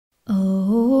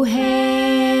Oh,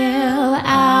 hail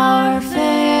our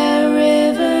fair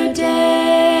Riverdale.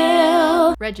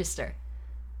 Register.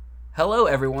 Hello,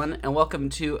 everyone, and welcome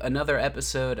to another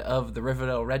episode of the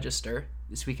Riverdale Register.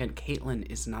 This weekend, Caitlin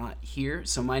is not here,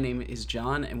 so my name is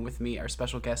John, and with me, our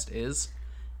special guest is...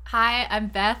 Hi, I'm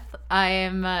Beth. I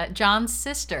am John's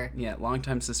sister. Yeah,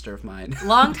 longtime sister of mine.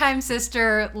 Longtime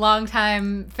sister,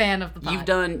 longtime fan of the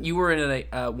pod. You were in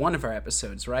one of our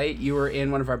episodes, right? You were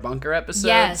in one of our bunker episodes?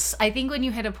 Yes, I think when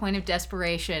you hit a point of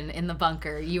desperation in the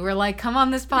bunker, you were like, come on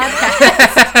this podcast.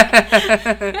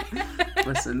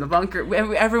 Listen, the bunker,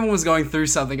 everyone was going through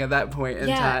something at that point in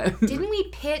time. Didn't we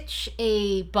pitch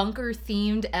a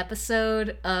bunker-themed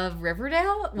episode of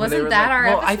Riverdale? Wasn't that our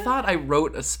episode? I thought I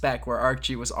wrote a spec where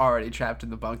Archie was already trapped in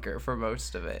the bunker for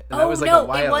most of it. And that was like no, a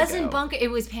while it wasn't ago. bunker. It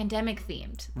was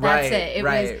pandemic-themed. That's Right, it. It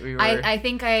right. was, We were...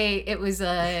 it was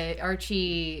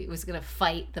Archie was going to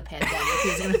fight the pandemic. He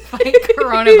was going to fight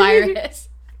coronavirus.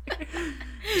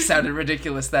 Sounded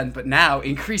ridiculous then, but now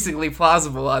increasingly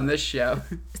plausible on this show.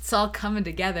 It's all coming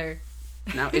together.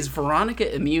 Now, is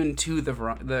Veronica immune to the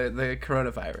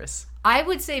coronavirus? I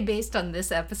would say, based on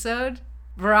this episode,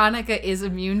 Veronica is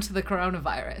immune to the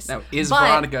coronavirus. Now,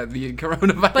 Veronica the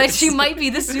coronavirus? But she might be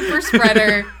the super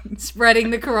spreader, spreading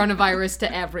the coronavirus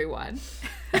to everyone.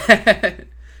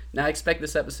 Now, I expect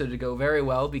this episode to go very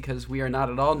well because we are not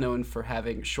at all known for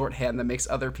having shorthand that makes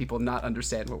other people not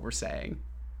understand what we're saying.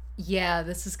 Yeah,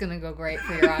 this is going to go great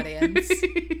for your audience.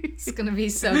 It's going to be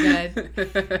so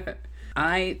good.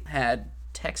 I had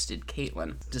texted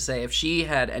Caitlin to say if she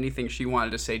had anything she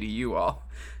wanted to say to you all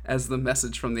as the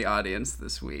message from the audience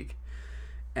this week.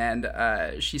 And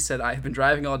she said, I have been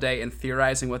driving all day and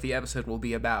theorizing what the episode will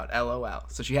be about, LOL.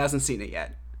 So she hasn't seen it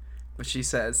yet. But she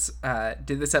says,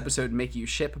 did this episode make you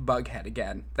ship Bughead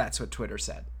again? That's what Twitter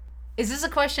said. Is this a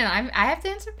question I have to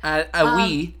answer?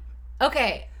 We.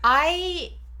 Okay,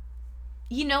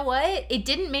 you know what? It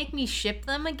didn't make me ship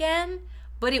them again,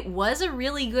 but it was a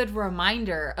really good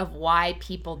reminder of why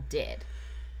people did.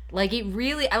 Like, it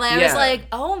really... I was like,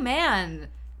 oh, man.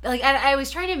 Like, I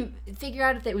was trying to figure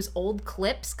out if it was old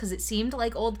clips, because it seemed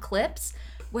like old clips,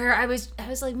 where I was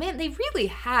like, man, they really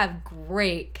have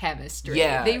great chemistry.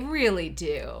 Yeah. They really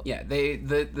do. Yeah,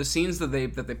 the scenes that they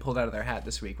pulled out of their hat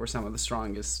this week were some of the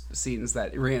strongest scenes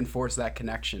that reinforce that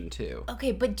connection, too.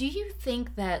 Okay, but do you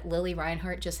think that Lily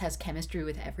Reinhart just has chemistry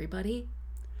with everybody?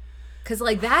 Because,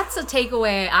 like, that's a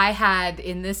takeaway I had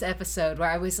in this episode where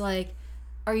I was like,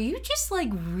 are you just, like,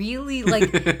 really,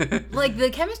 like, like, the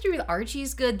chemistry with Archie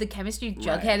is good, the chemistry with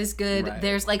Jughead is good. Right.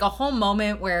 There's, like, a whole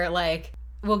moment where, like,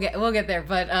 we'll get there.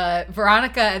 But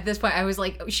Veronica, at this point, I was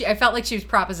like, I felt like she was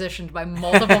propositioned by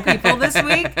multiple people this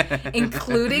week,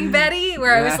 including Betty,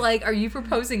 where I was like, are you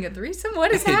proposing a threesome?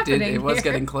 What is happening It was here?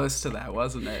 getting close to that,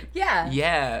 wasn't it? Yeah.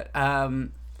 Yeah.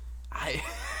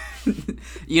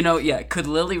 Could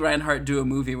Lily Reinhart do a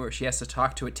movie where she has to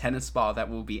talk to a tennis ball that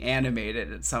will be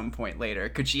animated at some point later?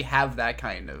 Could she have that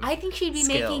kind of I think she'd be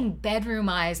skill? making bedroom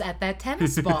eyes at that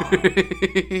tennis ball.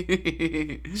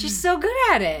 She's so good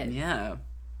at it. Yeah.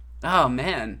 Oh,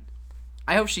 man.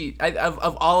 I hope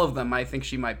of all of them, I think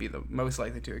she might be the most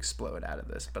likely to explode out of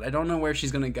this. But I don't know where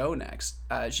she's going to go next.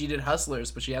 She did Hustlers,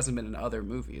 but she hasn't been in other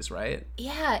movies, right?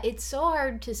 Yeah, it's so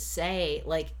hard to say.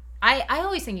 Like, I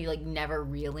always think you, like, never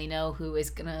really know who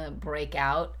is going to break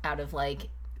out of, like,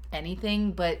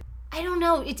 anything. But I don't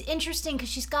know. It's interesting because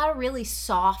she's got a really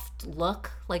soft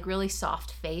look, like, really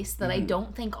soft face that I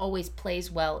don't think always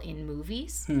plays well in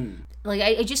movies. Like,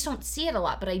 I just don't see it a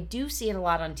lot, but I do see it a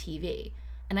lot on TV.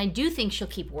 And I do think she'll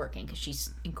keep working because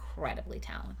she's incredibly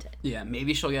talented. Yeah,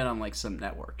 maybe she'll get on, like, some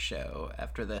network show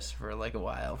after this for, like, a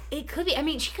while. It could be. I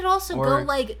mean, she could also go,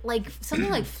 like something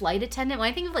like flight attendant. When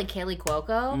I think of, like, Kaylee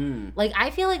Cuoco, like,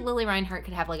 I feel like Lily Reinhart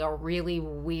could have, like, a really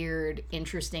weird,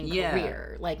 interesting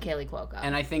career, like Kaylee Cuoco.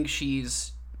 And I think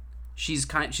she's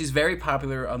very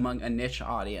popular among a niche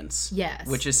audience. Yes.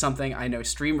 Which is something I know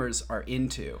streamers are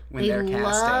into when they're casting. They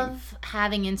love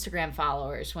having Instagram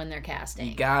followers when they're casting.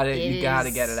 You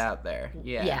gotta get it out there.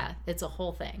 Yeah. Yeah, it's a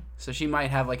whole thing. So she might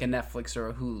have like a Netflix or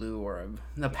a Hulu or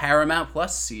a Paramount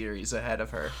Plus series ahead of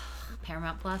her.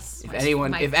 Paramount Plus. If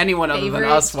anyone other than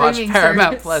us watch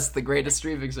Paramount Plus, the greatest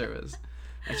streaming service.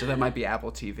 Actually, that might be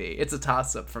Apple TV. It's a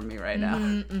toss-up for me right now.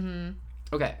 Mm-hmm.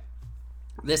 Okay.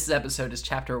 This episode is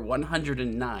chapter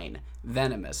 109,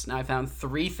 Venomous. Now, I found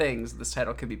 3 things this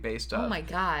title could be based on. Oh my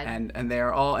god. And they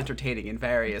are all entertaining in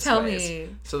various ways. Tell me.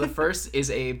 So the first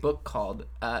is a book called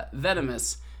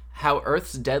Venomous, How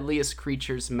Earth's Deadliest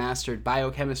Creatures Mastered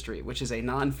Biochemistry, which is a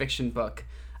nonfiction book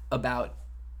about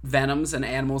venoms and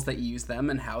animals that use them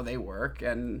and how they work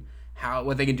and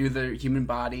what they can do to the human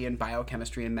body and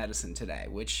biochemistry and medicine today,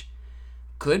 which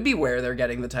could be where they're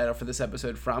getting the title for this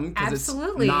episode from, because it's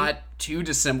Absolutely. not too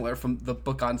dissimilar from the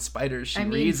book on spiders she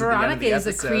reads Veronica at the end of the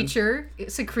is episode. a creature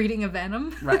secreting a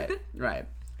venom. Right.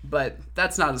 But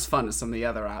that's not as fun as some of the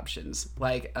other options.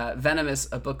 Like Venomous,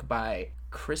 a book by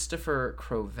Christopher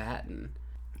Crovatin.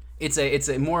 It's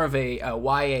a more of a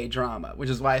YA drama,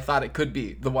 which is why I thought it could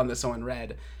be the one that someone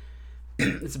read.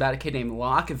 It's about a kid named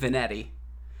Locke Venetti.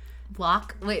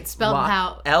 Locke? Wait, spelled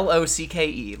how?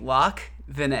 Locke. Locke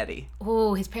Venetti.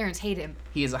 Oh, his parents hate him.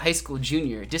 He is a high school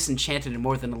junior, disenchanted and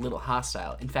more than a little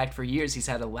hostile. In fact, for years he's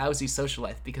had a lousy social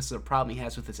life because of the problem he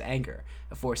has with his anger,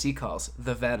 a force he calls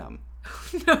the Venom.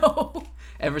 No.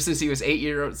 Ever since he was 8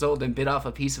 years old and bit off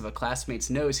a piece of a classmate's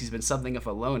nose, he's been something of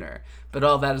a loner. But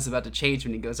all that is about to change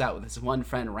when he goes out with his one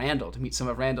friend Randall to meet some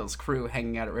of Randall's crew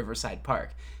hanging out at Riverside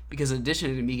Park. Because in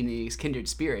addition to meeting his kindred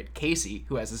spirit, Casey,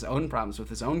 who has his own problems with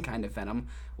his own kind of venom,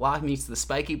 Locke meets the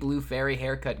spiky blue fairy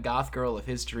haircut goth girl of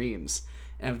his dreams.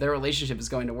 And if their relationship is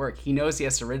going to work, he knows he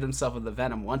has to rid himself of the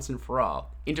venom once and for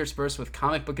all. Interspersed with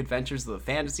comic book adventures of the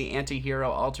fantasy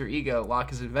anti-hero alter ego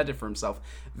Locke has invented for himself,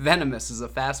 Venomous is a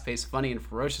fast-paced, funny, and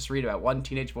ferocious read about one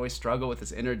teenage boy's struggle with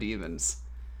his inner demons.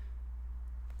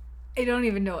 I don't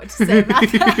even know what to say about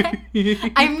that.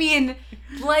 I mean,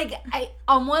 like,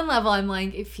 on one level, I'm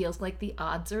like, it feels like the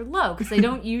odds are low because they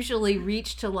don't usually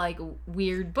reach to like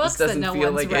weird books that no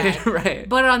one's read. Right.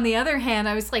 But on the other hand,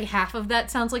 I was like, half of that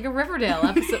sounds like a Riverdale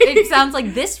episode. It sounds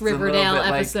like this Riverdale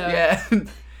episode. Like, yeah.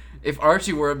 If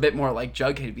Archie were a bit more like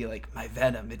Jughead, he'd be like, my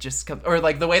venom, it just comes... Or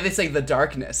like the way they say the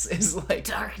darkness is like...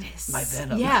 Darkness. My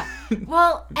venom. Yeah.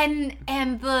 Well, and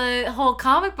the whole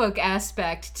comic book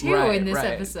aspect, too, in this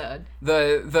episode.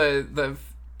 The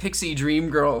pixie dream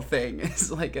girl thing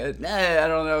is like I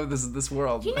don't know, this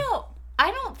world. You know, I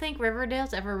don't think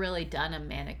Riverdale's ever really done a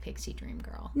manic pixie dream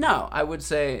girl. No, I would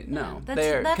say no.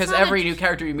 That's Because every new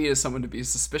character you meet is someone to be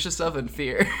suspicious of and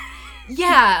fear.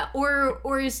 Yeah,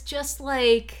 or is just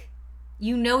like...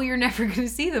 You know you're never going to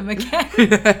see them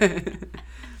again.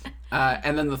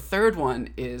 And then the third one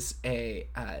is a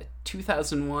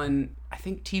 2001, I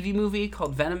think, TV movie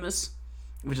called Venomous,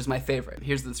 which is my favorite.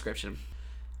 Here's the description.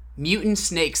 Mutant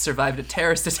snakes survived a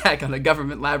terrorist attack on a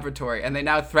government laboratory, and they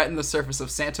now threaten the surface of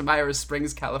Santa Myra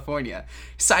Springs, California.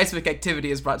 Seismic activity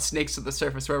has brought snakes to the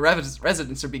surface where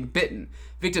residents are being bitten.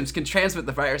 Victims can transmit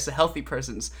the virus to healthy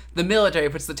persons. The military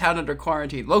puts the town under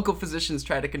quarantine. Local physicians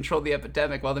try to control the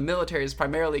epidemic, while the military is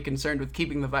primarily concerned with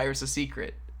keeping the virus a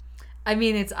secret. I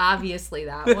mean, it's obviously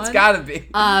that one. It's gotta be.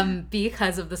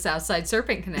 Because of the Southside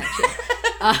Serpent connection.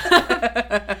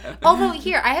 Although,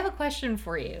 here, I have a question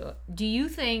for you. Do you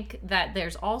think that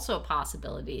there's also a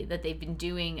possibility that they've been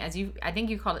doing, I think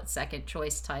you called it second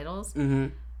choice titles? Mm-hmm.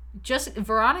 Just,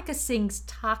 Veronica sings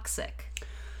Toxic.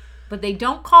 But they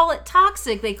don't call it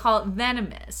Toxic, they call it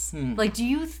Venomous. Like, do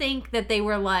you think that they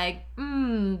were like,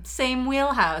 same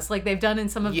wheelhouse, like they've done in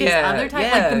some of his other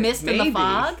titles, like The Mist and the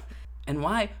Fog? And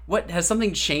why? What, has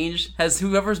something changed? Has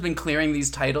whoever's been clearing these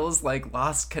titles, like,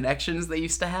 lost connections they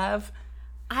used to have?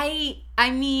 I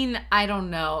mean, I don't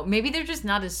know. Maybe they're just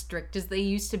not as strict as they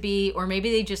used to be, or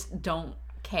maybe they just don't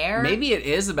care. Maybe it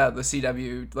is about the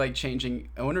CW, like, changing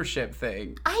ownership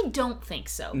thing. I don't think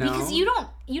so. No? Because you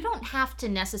don't have to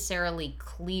necessarily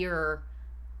clear,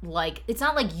 like, it's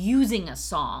not like using a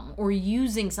song or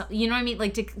using something, you know what I mean?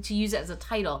 Like, to use it as a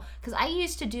title. Because I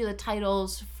used to do the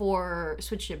titles for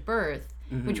Switched at Birth,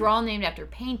 which were all named after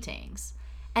paintings.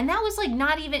 And that was, like,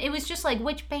 not even... It was just, like,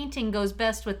 which painting goes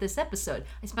best with this episode?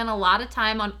 I spent a lot of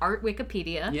time on Art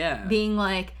Wikipedia. Yeah. Being,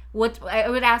 like... I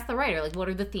would ask the writer, like, what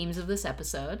are the themes of this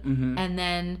episode? Mm-hmm. And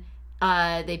then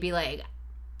they'd be like,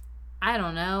 I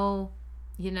don't know,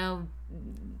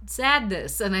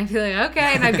 sadness. And I'd be like,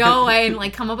 okay. And I'd go away and,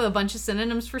 like, come up with a bunch of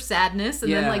synonyms for sadness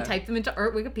and then, like, type them into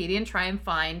Art Wikipedia and try and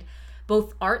find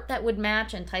both art that would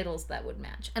match and titles that would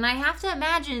match. And I have to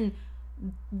imagine...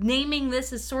 naming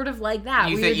this is sort of like that.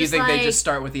 You think like, they just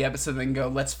start with the episode and then go,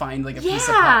 let's find like a piece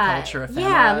of pop culture ephemera?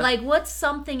 Yeah, like what's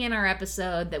something in our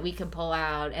episode that we can pull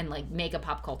out and like make a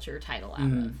pop culture title out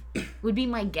of? Would be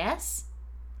my guess.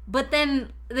 But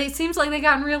then it seems like they've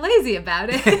gotten real lazy about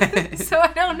it. So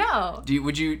I don't know. Do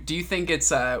you think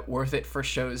it's worth it for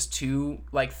shows to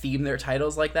like theme their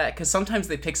titles like that? Because sometimes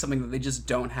they pick something that they just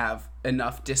don't have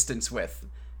enough distance with.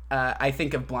 I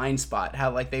think of Blind Spot,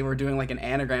 how like they were doing like an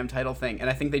anagram title thing, and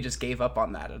I think they just gave up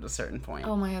on that at a certain point.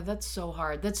 Oh my god, that's so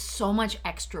hard. That's so much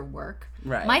extra work.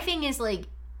 Right. My thing is like,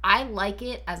 I like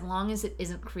it as long as it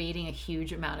isn't creating a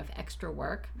huge amount of extra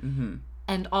work. Mm-hmm.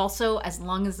 And also as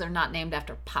long as they're not named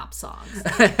after pop songs. So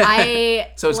it's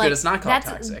like, good it's not called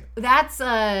Toxic. That's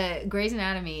Grey's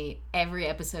Anatomy. Every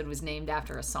episode was named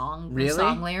after a song, really? a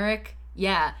song lyric.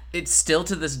 Yeah. It's still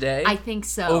to this day? I think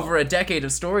so. Over a decade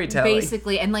of storytelling.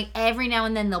 Basically. And, like, every now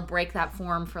and then they'll break that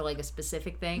form for, like, a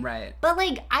specific thing. Right. But,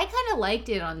 like, I kind of liked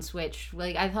it on Switch.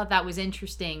 Like, I thought that was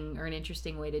interesting, or an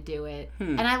interesting way to do it.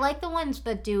 And I like the ones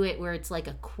that do it where it's, like,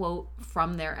 a quote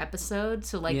from their episode.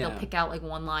 So, like, they'll pick out, like,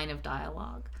 one line of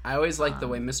dialogue. I always liked the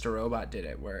way Mr. Robot did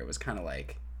it, where it was kind of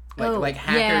like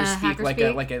hackers speak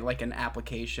like an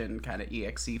application kind of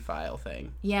exe file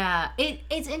thing. Yeah,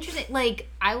 it's interesting. Like,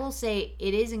 I will say,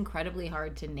 it is incredibly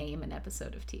hard to name an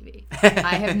episode of TV.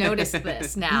 I have noticed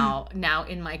this now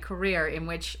in my career, in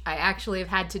which I actually have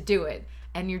had to do it,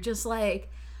 and you're just like,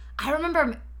 I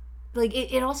remember, like,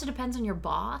 it also depends on your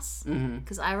boss,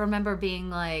 because I remember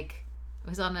being like, I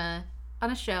was on a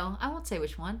show, I won't say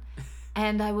which one.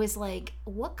 And I was like,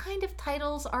 what kind of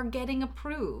titles are getting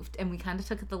approved? And we kind of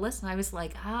took the list, and I was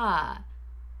like,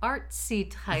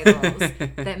 artsy titles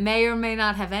that may or may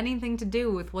not have anything to do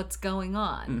with what's going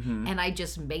on. And I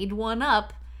just made one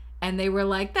up, and they were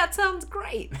like, that sounds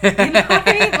great. You know what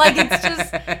I mean? Like, it's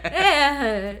just,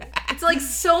 it's like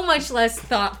so much less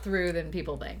thought through than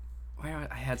people think. Where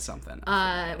I had something.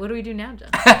 What do we do now,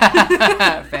 John?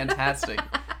 Fantastic.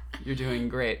 You're doing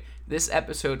great. This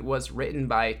episode was written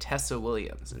by Tessa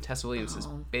Williams, and Tessa Williams is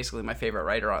basically my favorite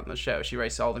writer on the show. She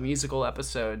writes all the musical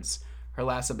episodes. Her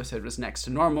last episode was Next to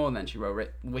Normal, and then she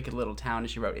wrote Wicked Little Town, and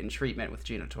she wrote In Treatment with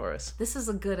Gina Torres. This is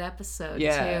a good episode,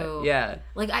 too. Yeah.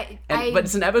 Like, but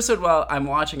it's an episode while I'm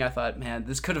watching, I thought, man,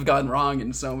 this could have gone wrong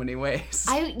in so many ways.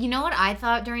 You know what I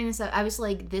thought during this? I was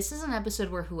like, this is an episode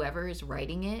where whoever is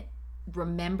writing it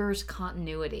remembers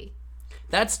continuity.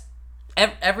 That's...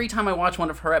 Every time I watch one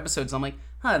of her episodes, I'm like,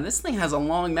 this thing has a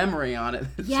long memory on it.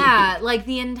 Yeah, like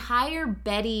the entire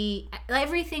Betty,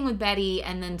 everything with Betty,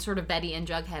 and then sort of Betty and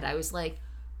Jughead, I was like,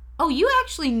 oh, you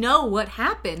actually know what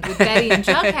happened with Betty and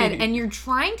Jughead, and you're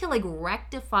trying to, like,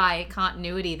 rectify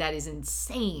continuity that is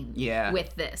insane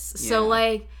with this. Yeah. So,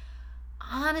 like,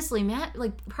 honestly, Matt,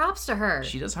 like, props to her.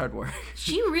 She does hard work.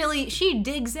 She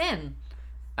digs in.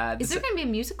 Is there going to be a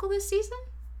musical this season?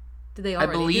 Did they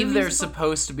already? I believe there's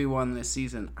supposed to be one this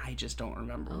season. I just don't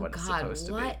remember what it's supposed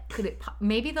to be. What could it?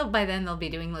 Maybe by then they'll be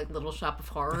doing, like, Little Shop of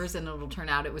Horrors, and it'll turn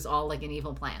out it was all like an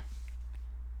evil plant.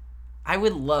 I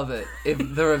would love it if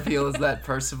the reveal is that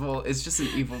Percival is just an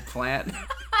evil plant.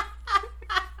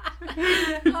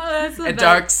 That's a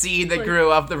dark seed that grew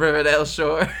off the Riverdale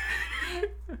shore.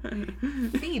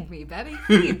 Feed me, Betty.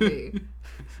 Feed me.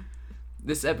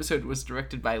 This episode was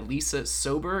directed by Lisa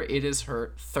Sober. It is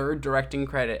her third directing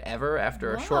credit ever,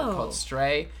 after a short called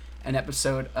Stray, an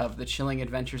episode of The Chilling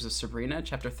Adventures of Sabrina,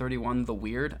 Chapter 31, The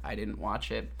Weird. I didn't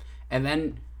watch it. And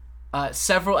then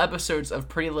several episodes of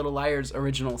Pretty Little Liars'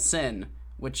 Original Sin,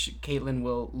 which Caitlin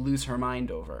will lose her mind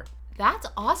over. That's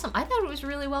awesome. I thought it was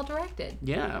really well directed.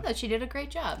 Yeah. I thought she did a great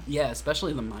job. Yeah,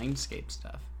 especially the Mindscape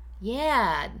stuff.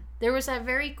 Yeah. There was that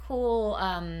very cool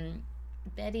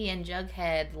Betty and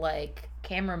Jughead, like,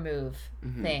 camera move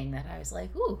thing that I was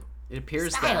like, ooh. It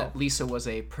appears that Lisa was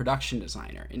a production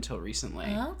designer until recently.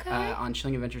 Okay. On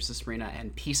Chilling Adventures of Sabrina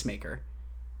and Peacemaker,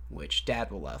 which Dad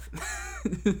will love.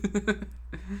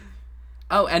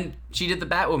 Oh, and she did the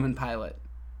Batwoman pilot.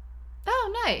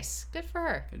 Oh, nice. Good for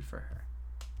her. Good for her.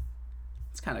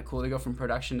 It's kind of cool to go from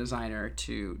production designer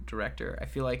to director. I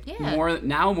feel like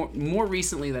more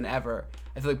recently than ever,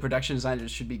 I feel like production designers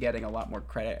should be getting a lot more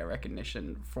credit and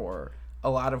recognition for a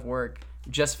lot of work.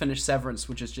 Just finished Severance,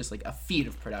 which is just like a feat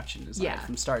of production design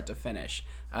from start to finish.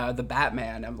 The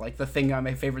Batman, I'm like,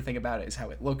 my favorite thing about it is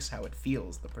how it looks, how it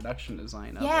feels, the production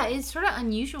design of it. It's sort of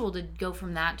unusual to go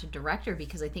from that to director,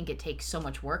 because I think it takes so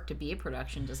much work to be a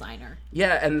production designer.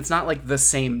 Yeah, and it's not like the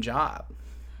same job.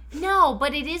 No,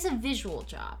 but it is a visual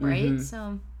job, right?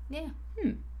 So, yeah.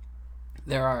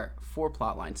 There are 4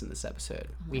 plot lines in this episode.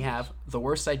 We have the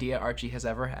worst idea Archie has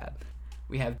ever had.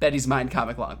 We have Betty's Mind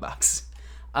comic long box.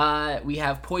 We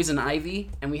have Poison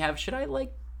Ivy, and we have, should I,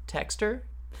 like, text her?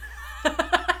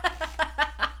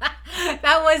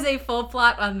 That was a full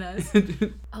plot on this.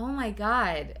 Oh my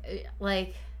god.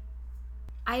 Like,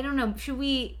 I don't know. Should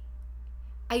we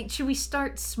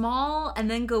start small and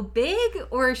then go big,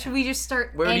 or should we just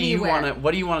start anywhere?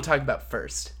 What do you want to talk about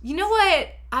first? You know what?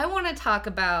 I want to talk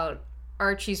about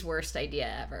Archie's worst idea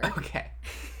ever. Okay.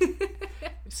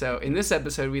 So in this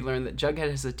episode, we learn that Jughead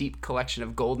has a deep collection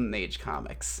of Golden Age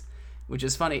comics, which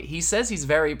is funny. He says he's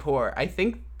very poor. I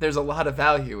think there's a lot of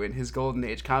value in his Golden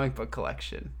Age comic book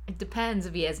collection. It depends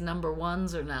if he has number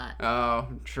 1s or not. Oh,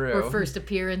 true. Or first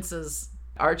appearances.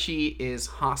 Archie is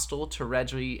hostile to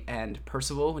Reggie and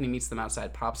Percival when he meets them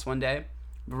outside Pop's one day.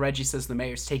 Reggie says the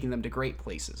mayor's taking them to great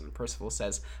places, and Percival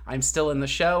says, I'm still in the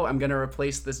show. I'm going to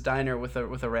replace this diner with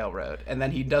a railroad. And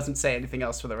then he doesn't say anything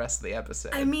else for the rest of the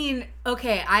episode. I mean,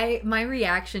 okay, my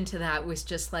reaction to that was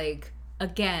just like,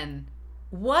 again,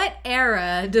 what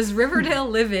era does Riverdale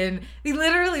live in? He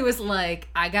literally was like,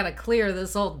 I gotta clear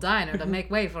this old diner to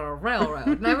make way for a railroad.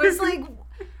 And I was like,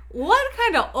 what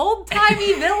kind of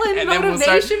old-timey villain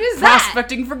motivation is that?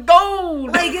 Prospecting for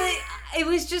gold! Like, it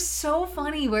was just so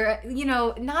funny where, you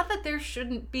know, not that there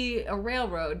shouldn't be a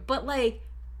railroad, but like,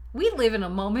 we live in a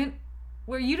moment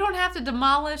where you don't have to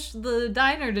demolish the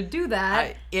diner to do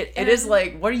that. It is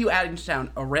like, what are you adding to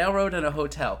town? A railroad and a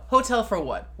hotel. Hotel for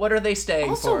what? What are they staying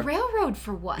for? Also, railroad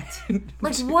for what?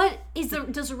 Like, what is the?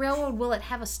 Does a railroad? Will it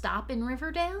have a stop in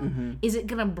Riverdale? Mm-hmm. Is it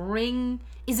gonna bring?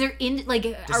 Is there in like?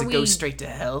 Does it go straight to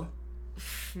hell?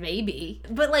 Maybe,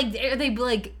 but like, are they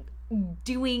like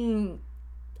doing?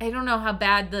 I don't know how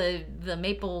bad the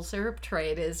maple syrup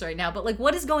trade is right now, but like,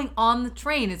 what is going on the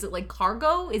train? Is it like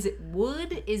cargo? Is it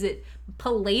wood? Is it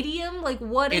palladium? Like,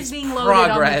 what is being loaded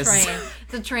on the train?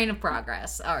 It's a train of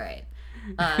progress. All right.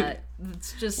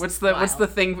 It's just what's the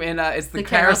thing in it's the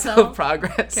carousel of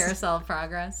progress. Carousel of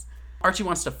progress. Archie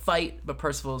wants to fight, but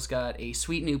Percival's got a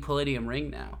sweet new palladium ring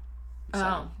now. So.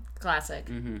 Oh, classic.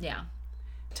 Mm-hmm. Yeah.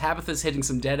 Tabitha's hitting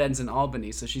some dead ends in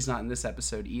Albany, so she's not in this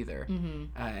episode either. Mm-hmm.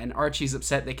 And Archie's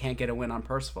upset they can't get a win on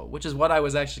Percival, which is what I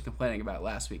was actually complaining about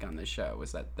last week on this show,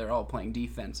 was that they're all playing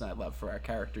defense, and I'd love for our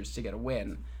characters to get a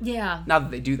win. Yeah. Not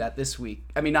that they do that this week.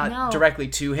 I mean, not directly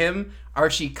to him.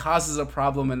 Archie causes a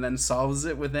problem and then solves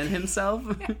it within himself.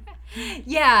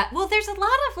 Yeah. Well, there's a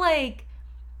lot of, like...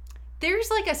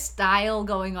 There's, like, a style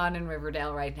going on in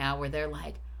Riverdale right now where they're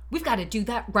like, we've got to do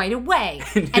that right away.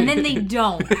 And then they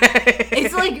don't.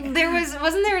 It's like,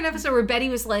 wasn't there an episode where Betty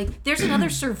was like, there's another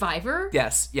survivor?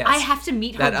 Yes. I have to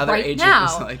meet her that other right agent now.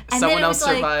 Was like, and someone else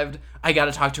survived. I got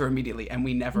to talk to her immediately. And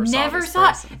we never saw this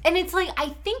person. And it's like, I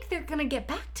think they're going to get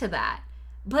back to that.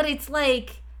 But it's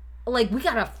like we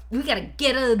gotta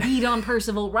get a beat on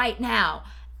Percival right now.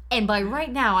 And by right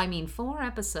now, I mean 4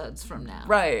 episodes from now.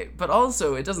 Right, but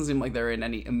also, it doesn't seem like they're in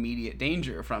any immediate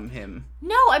danger from him.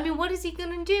 No, I mean, what is he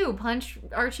gonna do? Punch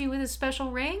Archie with his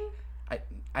special ring?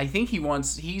 I think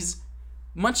he's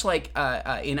much like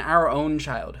in our own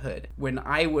childhood, when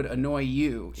I would annoy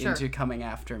you into coming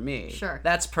after me. Sure.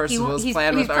 That's Percival's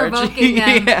plan with Archie. Provoking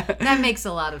them. Yeah. That makes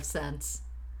a lot of sense.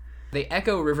 They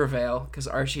echo Rivervale, because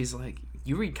Archie's like,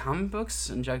 you read comic books?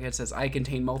 And Jughead says, I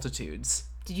contain multitudes.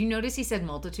 Did you notice he said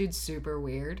multitudes super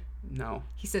weird? No.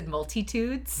 He said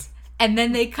multitudes. And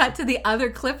then they cut to the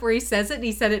other clip where he says it, and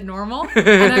he said it normal.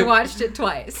 And I watched it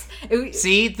twice.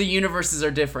 See? The universes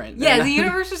are different. Yeah, the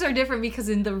universes are different because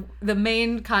in the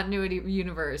main continuity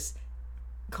universe,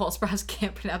 Cole Sprouse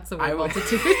can't pronounce the word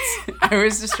multitudes. I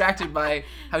was distracted by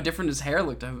how different his hair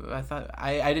looked. I thought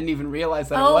I didn't even realize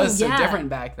that it was so different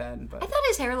back then. But I thought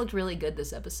his hair looked really good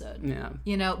this episode. Yeah,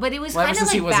 you know, but it was ever kind of since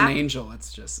like he was an angel.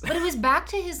 It's just. But it was back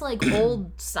to his like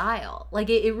old style. Like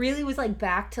it really was like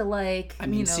back to like. I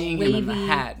mean, seeing wavy. him in the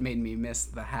hat made me miss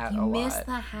the hat a lot. You missed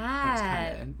the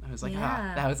hat. I was like,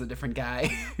 that was a different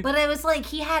guy. But it was like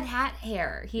he had hat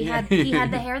hair. He had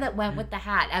the hair that went with the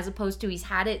hat, as opposed to he's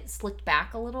had it slicked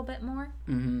back a little bit more.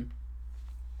 Mm-hmm.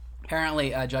 Apparently,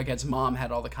 Jughead's mom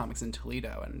had all the comics in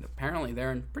Toledo, and apparently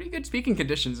they're in pretty good speaking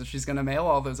conditions if she's going to mail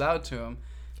all those out to him.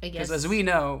 I guess. Because as we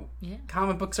know,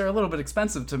 comic books are a little bit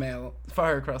expensive to mail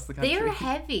far across the country. They are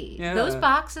heavy. Yeah. Those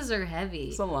boxes are heavy.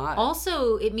 It's a lot.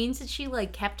 Also, it means that she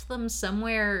like kept them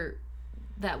somewhere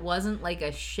that wasn't like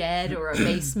a shed or a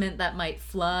basement that might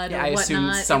flood or whatnot. I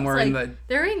assume somewhere in the...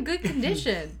 They're in good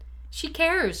condition. She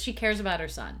cares. She cares about her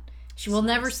son. She will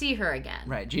never see her again.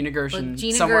 Right. Gina Gershon,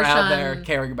 somewhere out there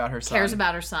caring about her son. Cares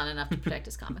about her son enough to protect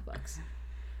his comic books.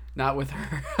 Not with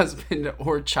her husband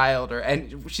or child.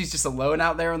 And she's just alone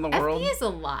out there in the world. FP is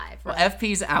alive. Right? Well,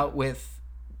 FP's out with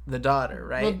the daughter,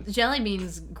 right? Well,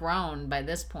 Jellybean's grown by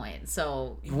this point,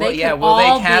 so will they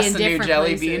cast a new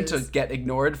Jellybean to get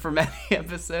ignored for many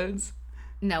episodes?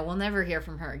 No, we'll never hear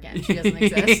from her again. She doesn't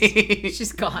exist.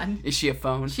 She's gone. Is she a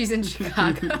phone? She's in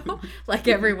Chicago, like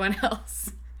everyone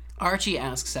else. Archie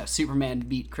asks how Superman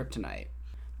beat Kryptonite.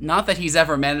 Not that he's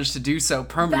ever managed to do so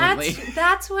permanently.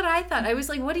 That's what I thought. I was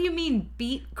like, what do you mean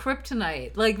beat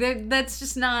Kryptonite? Like, that's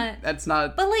just not... That's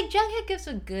not... But, like, Jughead gives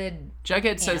a good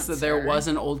Jughead says that there was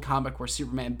an old comic where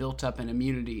Superman built up an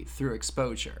immunity through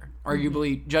exposure.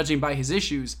 Arguably, judging by his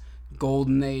issues,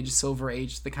 Golden Age, Silver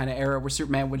Age, the kind of era where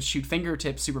Superman would shoot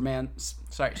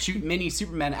mini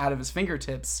Superman out of his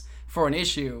fingertips for an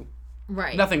issue.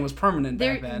 Right. Nothing was permanent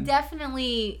There back then.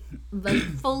 definitely, like,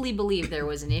 fully believe there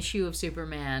was an issue of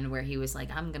Superman where he was like,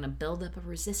 I'm going to build up a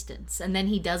resistance. And then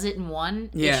he does it in one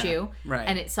issue. Right.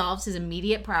 And it solves his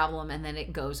immediate problem, and then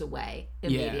it goes away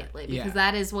immediately. Because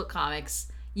that is what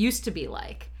comics used to be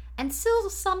like. And still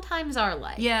sometimes are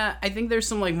like. Yeah, I think there's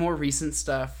some, like, more recent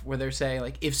stuff where they're saying,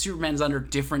 like, if Superman's under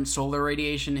different solar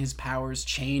radiation, his powers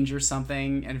change or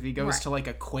something. And if he goes to, like,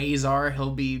 a quasar,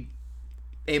 he'll be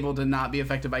able to not be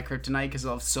affected by kryptonite because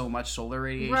he'll have so much solar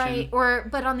radiation. Right.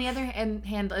 But on the other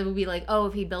hand, it would be like, oh,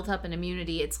 if he built up an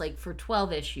immunity, it's like for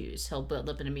 12 issues, he'll build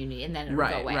up an immunity, and then it'll go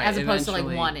away. As opposed to,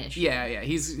 like, one issue. Yeah.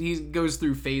 He goes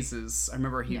through phases. I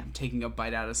remember taking a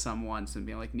bite out of some once and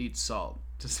being like, need salt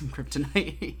to some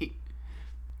kryptonite.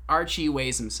 Archie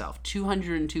weighs himself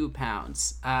 202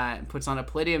 pounds, puts on a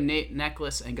palladium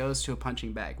necklace, and goes to a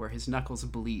punching bag where his knuckles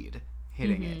bleed,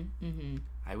 hitting it. Mm-hmm.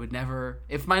 I would never...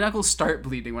 If my knuckles start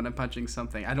bleeding when I'm punching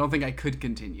something, I don't think I could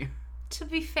continue. To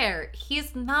be fair,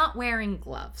 he's not wearing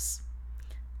gloves.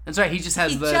 That's right, he just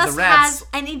has the reps.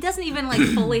 And he doesn't even, like,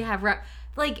 fully have reps.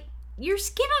 Like, your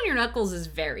skin on your knuckles is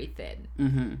very thin.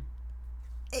 Mm-hmm.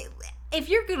 If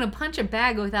you're going to punch a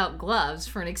bag without gloves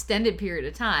for an extended period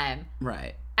of time...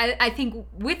 Right. I think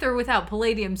with or without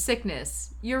palladium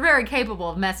sickness, you're very capable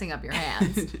of messing up your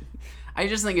hands. I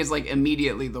just think it's, like,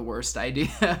 immediately the worst idea,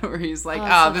 where he's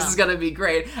like, this is gonna be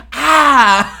great.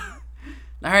 Ah!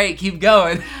 All right, keep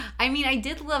going. I mean, I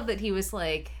did love that he was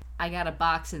like, I got a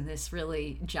box in this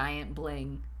really giant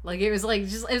bling. Like, it was like,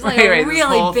 a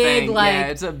really big, thing. like... Yeah,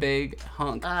 it's a big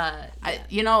hunk.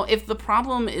 If the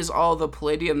problem is all the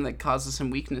palladium that causes him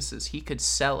weaknesses, he could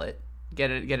sell it, get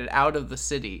it out of the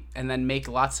city, and then make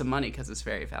lots of money because it's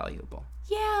very valuable.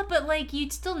 Yeah, but, like,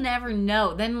 you'd still never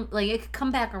know. Then, like, it could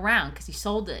come back around because he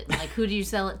sold it. Like, who do you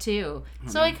sell it to?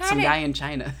 Some guy in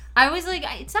China. I was like,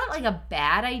 it's not, like, a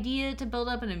bad idea to build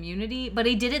up an immunity, but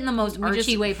he did it in the most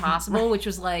Archie way possible, which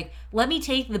was like, let me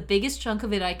take the biggest chunk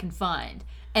of it I can find,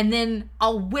 and then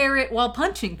I'll wear it while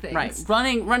punching things. Right.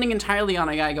 Running entirely on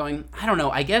a guy going, I don't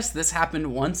know, I guess this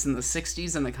happened once in the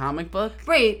 60s in the comic book.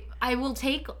 Right. I will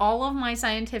take all of my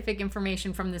scientific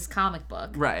information from this comic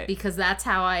book. Right. Because that's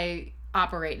how I...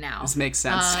 operate now. This makes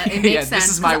sense. It makes sense. This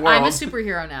is my world. I'm a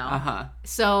superhero now.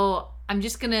 So I'm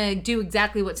just gonna do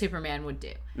exactly what Superman would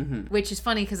do, which is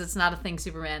funny because it's not a thing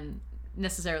Superman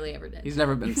necessarily ever did. He's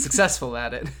never been successful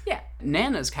at it. Yeah.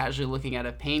 Nana's casually looking at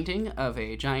a painting of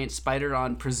a giant spider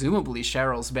on presumably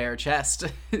Cheryl's bare chest.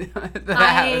 The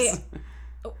house.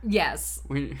 Yes.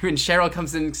 When Cheryl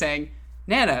comes in saying,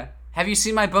 Nana, have you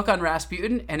seen my book on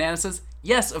Rasputin? And Nana says,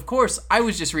 yes, of course. I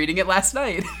was just reading it last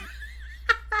night.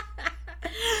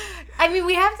 I mean,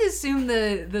 we have to assume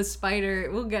the spider,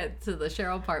 we'll get to the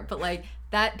Cheryl part, but, like,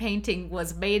 that painting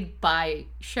was made by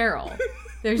Cheryl.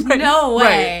 There's no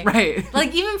way. Right.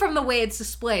 Like, even from the way it's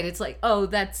displayed, it's like, oh,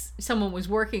 that's someone was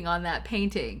working on that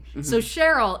painting. Mm-hmm. So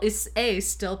Cheryl is, A,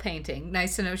 still painting.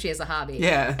 Nice to know she has a hobby.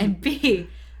 Yeah. And B,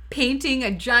 painting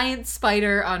a giant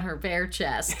spider on her bare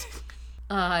chest.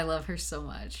 Oh, I love her so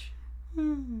much.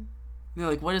 They're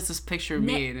like, what does this picture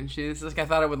mean? And she's like, I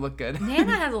thought it would look good.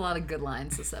 Nana has a lot of good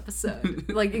lines this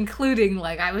episode. Like, including,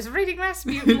 like, I was reading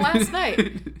Rasputin last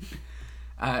night.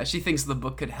 She thinks the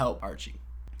book could help Archie.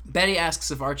 Betty asks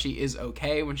if Archie is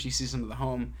okay when she sees him at the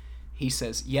home. He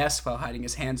says yes while hiding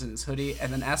his hands in his hoodie,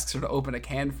 and then asks her to open a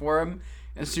can for him.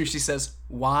 And as soon as she says,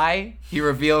 why? He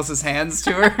reveals his hands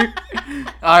to her.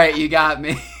 All right, you got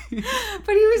me.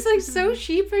 But he was, like, so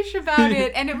sheepish about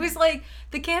it. And it was, like,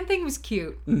 the can thing was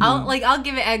cute. Mm-hmm. I'll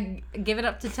give it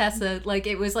up to Tessa. Like,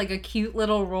 it was, like, a cute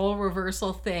little role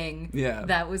reversal thing. Yeah.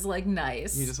 That was, like,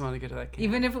 nice. You just want to get to that can.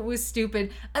 Even if it was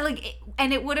stupid.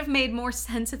 And it would have made more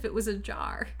sense if it was a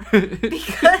jar.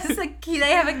 Because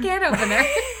they have a can opener.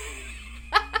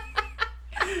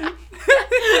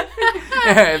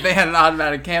 If they had an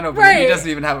automatic can opener, right. He doesn't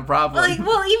even have a problem. Like,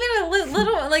 well, even a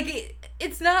little, like,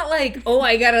 it's not like, oh,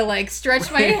 I gotta, like,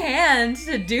 stretch my hand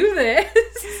to do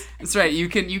this. That's right. You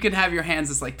can have your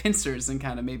hands as, like, pincers and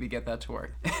kind of maybe get that to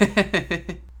work.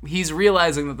 He's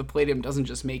realizing that the palladium doesn't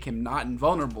just make him not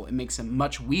invulnerable, it makes him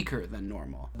much weaker than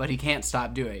normal. But he can't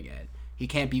stop doing it. He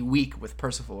can't be weak with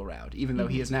Percival around, even though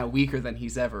he is now weaker than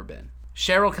he's ever been.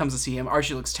 Cheryl comes to see him.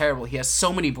 Archie looks terrible. He has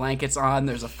so many blankets on.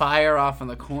 There's a fire off in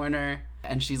the corner.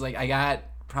 And she's like, I got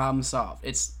problem solved.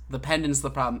 It's the pendant's the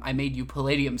problem. I made you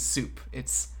palladium soup.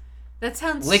 That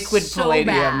sounds liquid so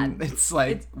palladium. Bad. It's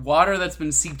like water that's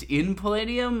been seeped in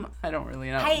palladium. I don't really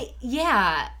know. I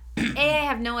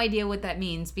have no idea what that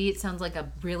means. B, it sounds like a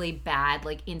really bad,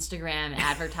 like, Instagram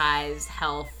advertised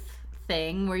health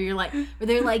thing where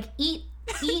they're like, eat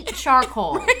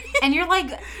charcoal. And you're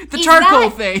like, the charcoal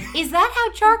thing. Is that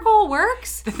how charcoal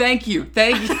works? Thank you.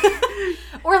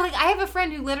 Or like, I have a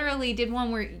friend who literally did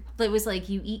one where it was like,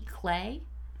 you eat clay,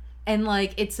 and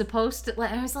like it's supposed to.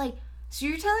 Like, I was like, so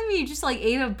you're telling me you just like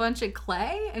ate a bunch of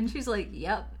clay? And she's like,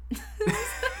 yep.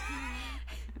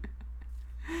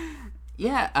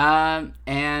 Yeah,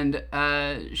 and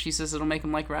she says it'll make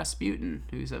him like Rasputin,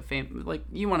 who's a like,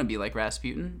 you want to be like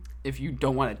Rasputin if you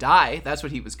don't want to die. That's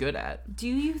what he was good at. Do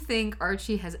you think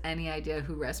Archie has any idea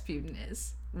who Rasputin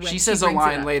is? She says a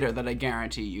line later that I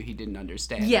guarantee you he didn't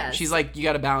understand. Yes. She's like, you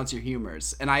got to balance your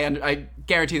humors. And I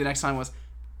guarantee the next line was,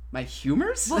 my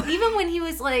humors? Well, even when he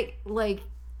was like, well,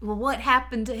 what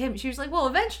happened to him? She was like, well,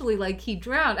 eventually, like, he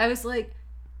drowned. I was like,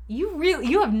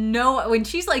 you have no, when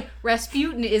she's like,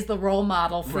 Rasputin is the role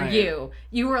model for you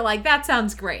were like, that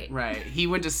sounds great. Right. He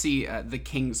went to see The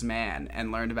King's Man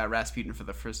and learned about Rasputin for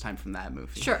the first time from that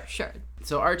movie. Sure.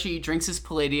 So Archie drinks his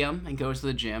Palladium and goes to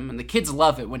the gym, and the kids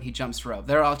love it when he jumps rope.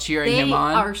 They're all cheering him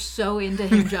on. They are so into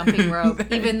him jumping rope,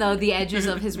 even though the edges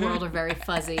of his world are very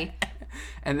fuzzy.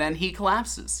 And then he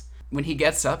collapses. When he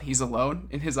gets up, he's alone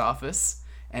in his office,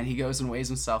 and he goes and weighs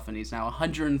himself, and he's now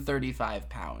 135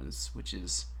 pounds, which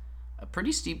is a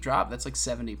pretty steep drop. That's like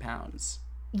 70 pounds.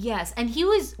 Yes, and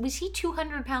was he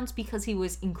 200 pounds because he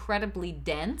was incredibly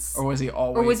dense? Or was he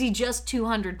always... Or was he just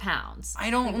 200 pounds? I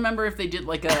don't remember if they did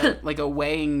like a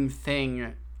weighing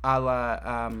thing a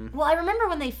la... Well, I remember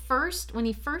when he first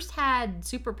had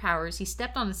superpowers, he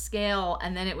stepped on a scale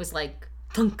and then it was like,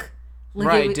 thunk. Like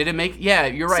right, did it make... Yeah,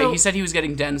 you're right. So, he said he was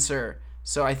getting denser.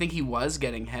 So I think he was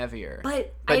getting heavier.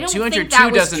 But I don't 202 think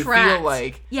that was doesn't tracked. feel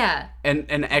like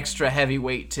an extra heavy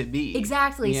weight to be.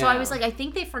 Exactly. Yeah. So I was like, I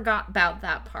think they forgot about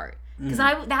that part. Because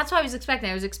that's what I was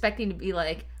expecting. I was expecting to be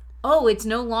like, oh, it's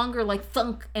no longer like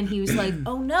thunk. And he was like,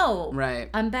 oh no. Right.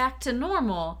 I'm back to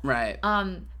normal. Right.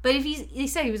 But if he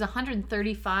said he was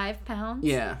 135 pounds.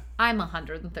 Yeah. I'm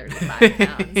 135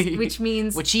 pounds. Which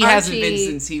means Which he hasn't been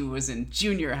since he was in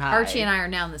junior high. Archie and I are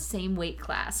now in the same weight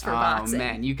class for boxing. Oh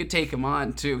man, you could take him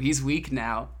on too. He's weak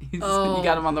now. You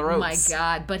got him on the ropes. Oh my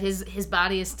god, but his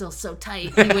body is still so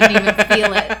tight, he wouldn't even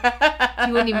feel it.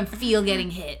 He wouldn't even feel getting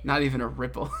hit. Not even a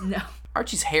ripple. No.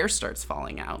 Archie's hair starts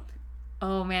falling out.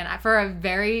 Oh man, for a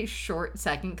very short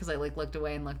second, because I like looked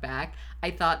away and looked back, I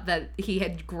thought that he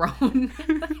had grown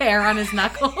hair on his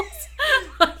knuckles.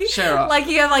 Cheryl. Like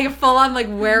he had like a full on like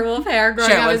werewolf hair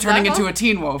growing Cheryl, on his turning knuckles. into a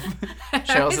teen wolf.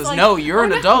 Cheryl says, like, no, you're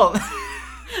an adult.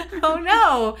 Oh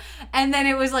no. And then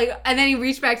it was like, and then he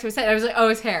reached back to his head. I was like, oh,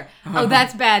 his hair. Oh,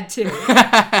 that's bad too.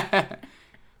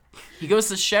 He goes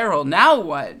to Cheryl. Now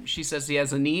what? She says he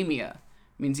has anemia.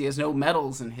 Means he has no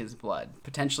metals in his blood,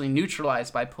 potentially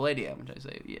neutralized by palladium. Which I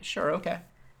say, yeah, sure, okay.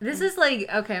 This is like,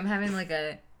 okay, I'm having like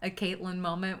a Caitlin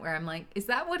moment where I'm like, is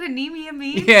that what anemia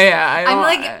means? Yeah. I'm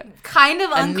like kind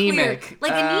of unclear. Anemic.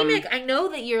 Like anemic, I know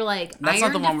that you're like that's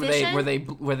iron not the one deficient.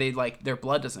 where they like their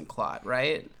blood doesn't clot,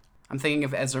 right? I'm thinking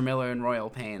of Ezra Miller in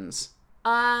Royal Pains.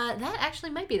 That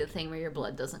actually might be the thing where your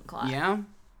blood doesn't clot. Yeah.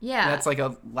 Yeah. That's like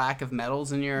a lack of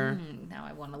metals in your. Now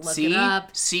I want to look it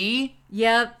up. See?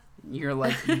 Yep. You're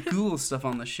like, you Google stuff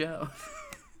on the show.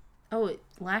 Oh,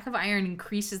 lack of iron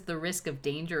increases the risk of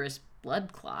dangerous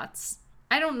blood clots.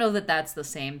 I don't know that that's the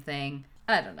same thing.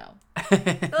 I don't know.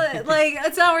 Like,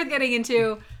 it's not worth getting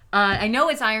into. I know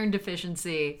it's iron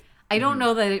deficiency. I don't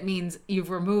know that it means you've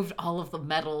removed all of the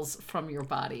metals from your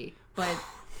body. But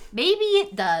maybe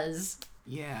it does.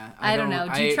 Yeah. I don't know.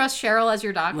 Do you trust Cheryl as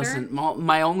your doctor? Listen,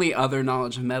 my only other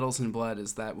knowledge of metals in blood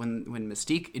is that when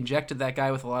Mystique injected that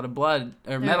guy with a lot of blood,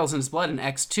 or metals in his blood in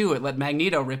X2, it let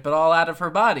Magneto rip it all out of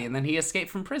her body, and then he escaped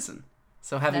from prison.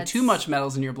 So having too much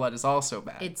metals in your blood is also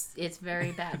bad. It's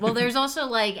very bad. Well, there's also,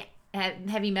 like,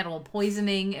 heavy metal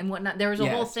poisoning and whatnot. There was a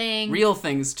whole thing. Real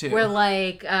things, too. Where,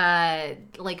 like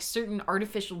certain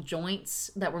artificial joints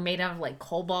that were made out of, like,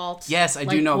 cobalt. Yes, I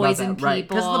do know about that. Right.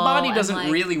 Because the body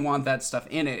doesn't really want that stuff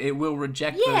in it. It will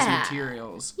reject those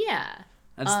materials. Yeah.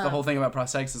 That's the whole thing about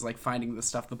prosthetics is, like, finding the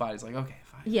stuff the body's like, okay,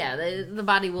 fine. Yeah, the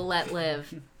body will let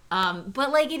live.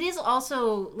 But, like, it is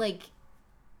also, like...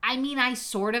 I mean, I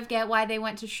sort of get why they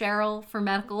went to Cheryl for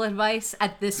medical advice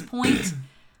at this point.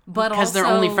 But because their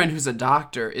only friend who's a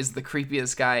doctor is the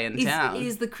creepiest guy in town.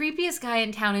 Is the creepiest guy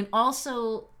in town, and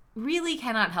also really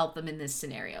cannot help them in this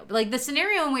scenario. Like, the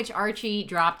scenario in which Archie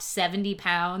dropped 70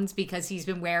 pounds because he's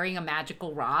been wearing a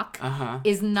magical rock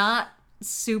is not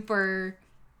super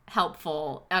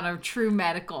helpful on a true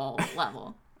medical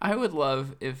level. I would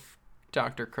love if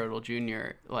Dr. Curdle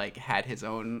Jr. like had his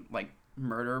own like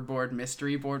murder board,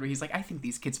 mystery board, where he's like, I think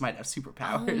these kids might have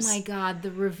superpowers. Oh my god, the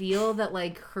reveal that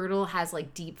like Curdle has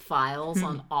like deep files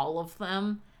on all of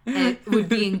them. It would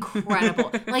be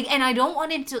incredible. Like, and I don't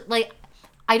want him to, like,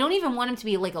 I don't even want him to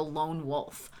be like a lone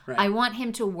wolf. Right. I want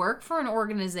him to work for an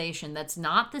organization that's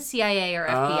not the CIA or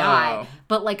FBI,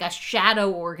 but like a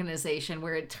shadow organization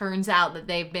where it turns out that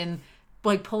they've been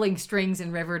like pulling strings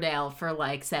in Riverdale for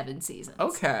like 7 seasons.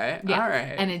 Okay. Yeah. All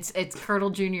right. And it's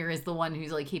Curdle Jr. is the one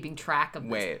who's like keeping track of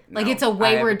this. Wait. Like no, it's a I have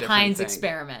Wayward different Pines thing.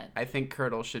 experiment. I think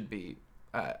Curdle should be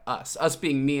us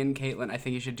being me and Caitlin. I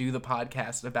think you should do the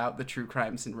podcast about the true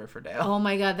crimes in Riverdale. Oh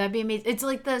my god, that'd be amazing. It's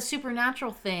like the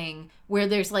Supernatural thing where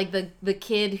there's like the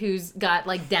kid who's got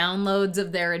like downloads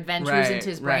of their adventures into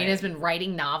his brain, has been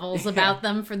writing novels about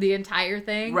them for the entire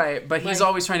thing. Right, but he's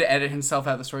always trying to edit himself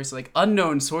out of the story. So like,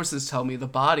 unknown sources tell me the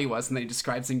body was, and then he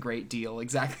describes in great deal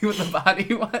exactly what the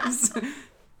body was.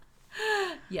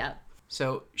 Yeah.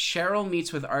 So Cheryl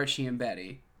meets with Archie and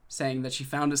Betty, saying that she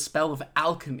found a spell of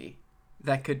alchemy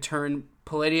that could turn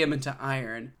palladium into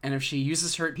iron, and if she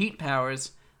uses her heat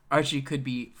powers, Archie could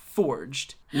be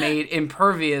forged, made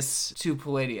impervious to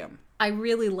palladium. I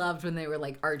really loved when they were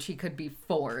like, Archie could be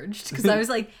forged, because I was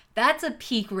like, that's a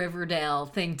peak Riverdale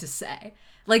thing to say.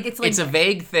 Like it's a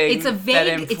vague thing. It's a vague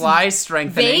that implies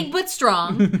strengthening. Vague but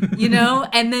strong, you know.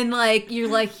 And then like you're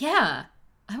like, yeah,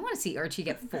 I want to see Archie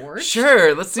get forged.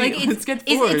 Sure, let's see. Like, let's get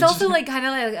forged. It's also like kind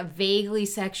of like a vaguely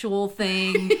sexual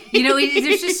thing, you know.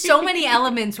 There's just so many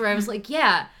elements where I was like,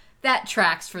 yeah, that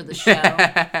tracks for the show.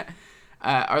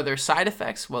 Are there side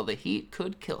effects? Well, the heat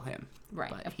could kill him.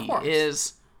 Right, but of he course.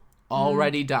 is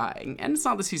already dying, and it's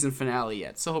not the season finale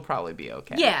yet, so he'll probably be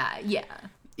okay. Yeah.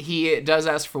 He does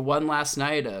ask for one last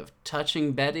night of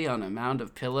touching Betty on a mound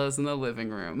of pillows in the living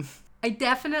room. I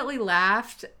definitely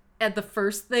laughed at the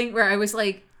first thing where I was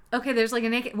like, okay, there's like a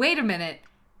naked... Wait a minute.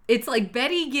 It's like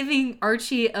Betty giving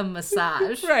Archie a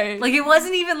massage. Right. Like it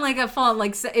wasn't even like a full...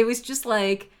 Like it was just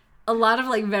like a lot of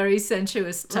like very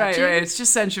sensuous touching. Right. It's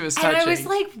just sensuous touching. And I was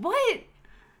like, what?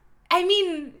 I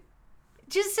mean...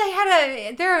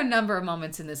 There are a number of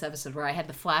moments in this episode where I had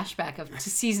the flashback to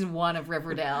season 1 of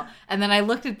Riverdale, and then I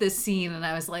looked at this scene and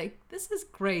I was like, this is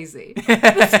crazy.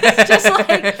 This is just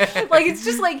like it's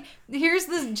just like, here's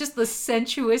the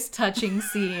sensuous touching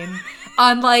scene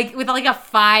on like, with like a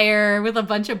fire, with a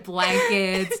bunch of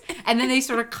blankets, and then they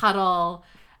sort of cuddle,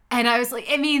 and I was like,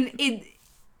 I mean, it,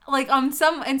 like in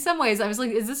some ways I was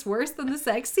like, is this worse than the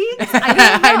sex scenes?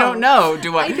 I don't know.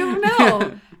 I don't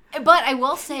know. But I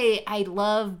will say, I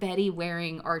love Betty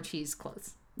wearing Archie's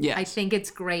clothes. Yes. I think it's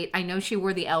great. I know she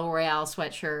wore the El Royale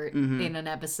sweatshirt in an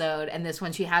episode, and this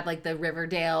one she had like the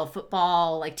Riverdale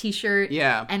football like t-shirt.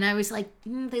 Yeah. And I was like,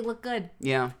 they look good.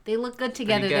 Yeah. They look good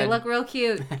together. They look real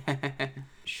cute.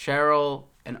 Cheryl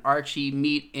and Archie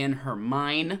meet in her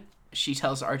mine. She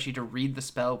tells Archie to read the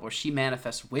spell where she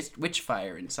manifests witch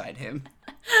fire inside him.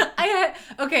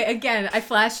 I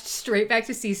flashed straight back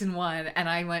to season 1, and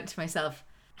I went to myself,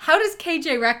 how does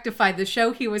KJ rectify the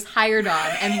show he was hired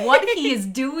on and what he is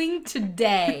doing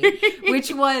today,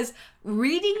 which was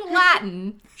reading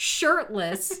Latin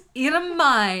shirtless in a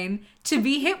mine to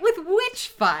be hit with witch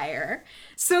fire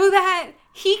so that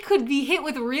he could be hit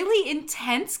with really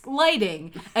intense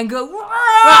lighting and go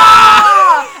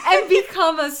and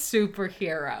become a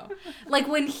superhero. Like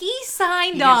when he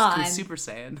signed on Super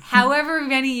Saiyan. however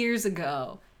many years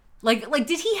ago. Like,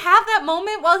 did he have that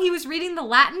moment while he was reading the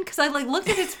Latin? Because I, like, looked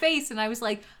at his face and I was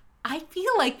like, I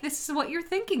feel like this is what you're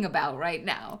thinking about right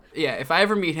now. Yeah, if I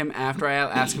ever meet him after I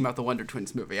ask him about the Wonder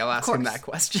Twins movie, I'll ask him that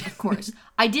question. Of course.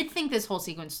 I did think this whole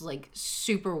sequence was, like,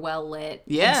 super well lit.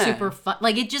 Yeah. And super fun.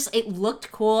 Like, it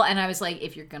looked cool. And I was like,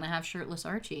 if you're going to have shirtless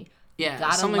Archie, you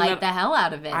gotta light the hell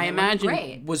out of it. I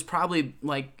imagine was probably,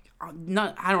 like, I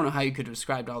don't know how you could have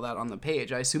described all that on the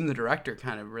page. I assume the director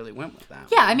kind of really went with that.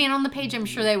 Yeah, I mean, on the page, I'm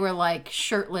sure they were like,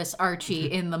 shirtless Archie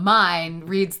in the mine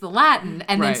reads the Latin,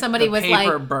 and then somebody was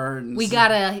like, burns. We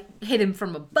gotta hit him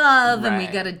from above, and we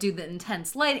gotta do the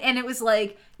intense light, and it was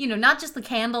like, you know, not just the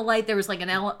candle light, there was like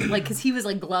because he was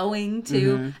like glowing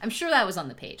too. Mm-hmm. I'm sure that was on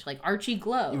the page, like Archie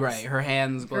glows. Right, her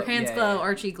hands glow.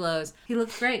 Archie glows. He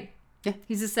looks great. Yeah.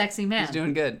 He's a sexy man. He's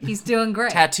doing good. He's doing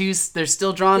great. Tattoos, they're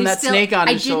still drawing snake on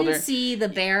his shoulder. I didn't see the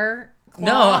bear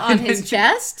claw on his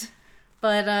chest,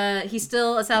 but he's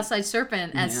still a Southside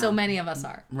Serpent, as so many of us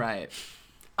are. Right.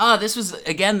 This was,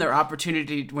 again, their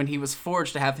opportunity when he was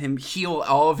forged to have him heal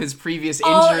all of his previous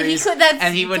injuries.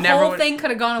 The whole thing could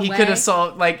have gone away. He could have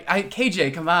solved,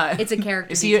 KJ, come on. It's a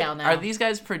character detail now. Are these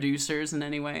guys producers in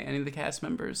any way? Any of the cast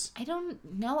members? I don't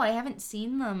know. I haven't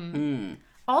seen them.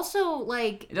 Also,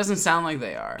 like... It doesn't sound like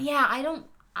they are. Yeah,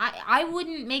 I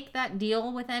wouldn't make that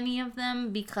deal with any of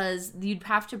them because you'd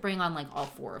have to bring on, like, all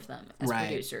 4 of them as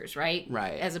producers, right?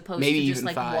 Right. As opposed Maybe to just, even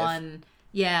like, 5. one...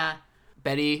 Yeah.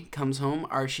 Betty comes home.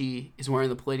 Archie is wearing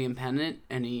the palladium pendant,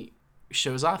 and he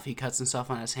shows off. He cuts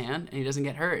himself on his hand, and he doesn't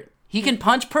get hurt. He can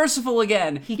punch Percival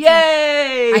again.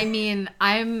 Yay! I mean,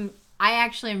 I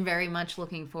actually am very much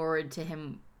looking forward to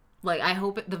him. Like, I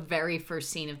hope the very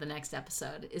first scene of the next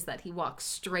episode is that he walks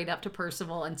straight up to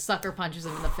Percival and sucker punches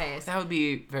him in the face. That would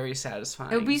be very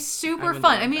satisfying. It would be super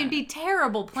fun. I mean, it'd be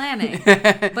terrible planning,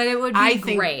 but it would be I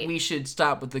great. think we should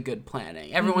stop with the good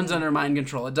planning. Everyone's under mind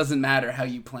control. It doesn't matter how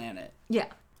you plan it. Yeah.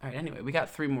 All right, anyway, we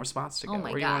got 3 more spots to go. Oh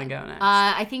my Where do God. you want to go next?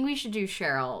 I think we should do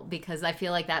Cheryl, because I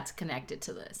feel like that's connected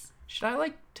to this. Should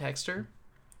I, text her?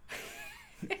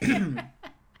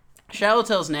 Cheryl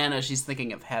tells Nana she's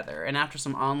thinking of Heather, and after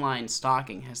some online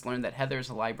stalking, has learned that Heather is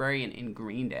a librarian in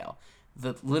Greendale,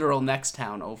 the literal next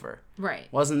town over. Right.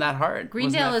 Wasn't that hard?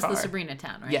 Greendale is the Sabrina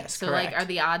town, right? Yes, so, correct. are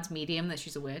the odds medium that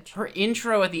she's a witch? Her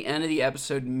intro at the end of the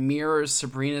episode mirrors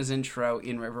Sabrina's intro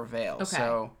in Riverdale. Okay.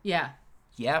 So,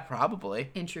 yeah, probably.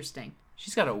 interesting.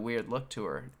 She's got a weird look to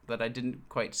her that I didn't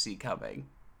quite see coming.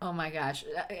 Oh my gosh.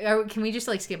 Can we just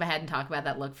skip ahead and talk about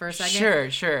that look for a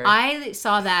second? Sure. I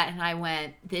saw that and I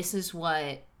went, this is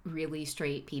what really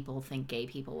straight people think gay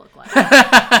people look like.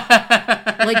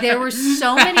 There were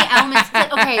so many elements.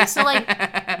 Okay, so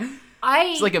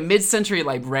It's like a mid-century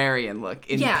librarian look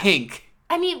in pink.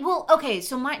 I mean, well, okay,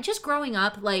 so just growing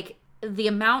up, the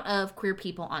amount of queer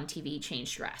people on TV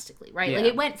changed drastically, right? Yeah.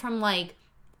 It went from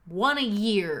one a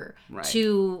year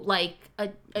to a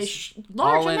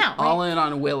large amount, right? All in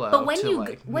on Willow. But when to,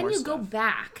 you go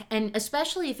back, and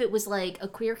especially if it was a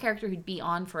queer character who'd be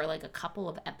on for a couple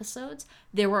of episodes,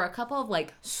 there were a couple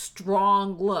of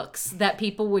strong looks that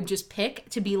people would just pick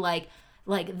to be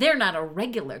they're not a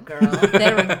regular girl,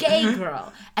 they're a gay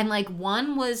girl. And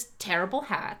one was terrible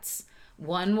hats,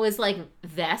 one was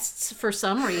vests for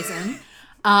some reason.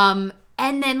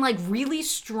 And then, really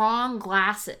strong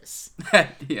glasses.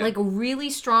 Yeah. Really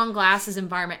strong glasses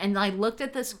environment. And I looked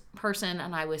at this person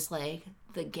and I was like,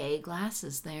 the gay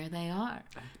glasses, there they are.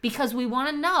 Because we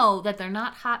want to know that they're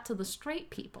not hot to the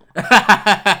straight people. You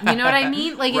know what I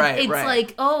mean?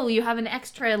 It's oh, you have an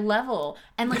extra level.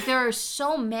 And, there are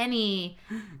so many,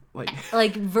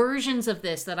 versions of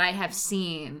this that I have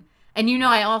seen. And,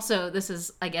 I also, this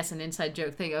is, I guess, an inside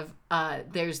joke thing of,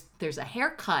 there's a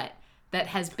haircut that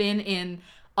has been in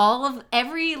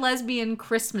every lesbian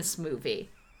Christmas movie,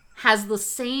 has the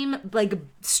same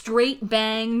straight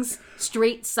bangs,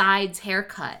 straight sides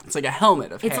haircut. It's like a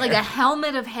helmet of hair. It's like a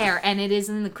helmet of hair, and it is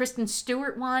in the Kristen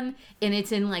Stewart one, and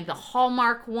it's in the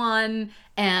Hallmark one,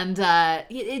 and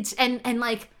it's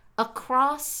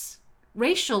across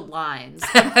racial lines,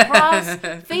 across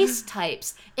face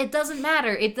types. It doesn't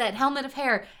matter. It's that helmet of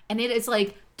hair, and it is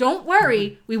don't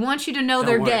worry, we want you to know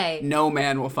they're gay. No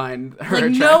man will find her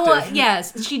attractive.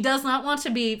 Yes, she does not want to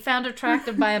be found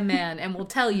attractive by a man, and will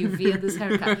tell you via this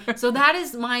haircut. So that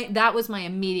was my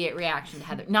immediate reaction to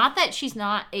Heather. Not that she's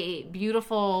not a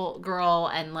beautiful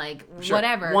girl and Sure.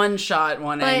 whatever. One shot,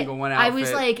 one angle, one outfit. I was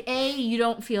A, you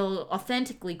don't feel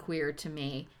authentically queer to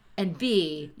me, and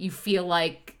B, you feel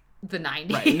like the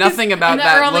 90s. Right. Nothing about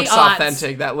that looks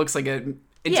authentic. That looks like a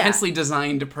intensely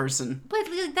designed person. But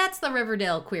that's the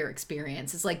Riverdale queer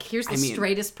experience. It's here's the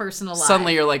straightest person alive.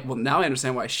 Suddenly you're well, now I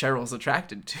understand why Cheryl's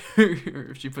attracted to her.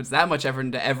 If she puts that much effort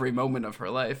into every moment of her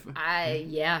life. I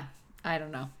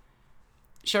don't know.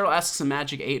 Cheryl asks a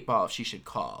magic 8-ball if she should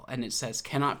call, and it says,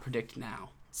 cannot predict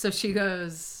now. So she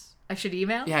goes, I should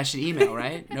email? Yeah, I should email,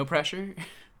 right? No pressure.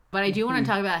 But I do want to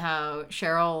talk about how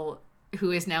Cheryl, who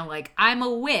is now I'm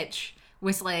a witch,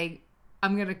 was I'm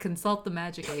going to consult the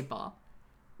magic 8-ball.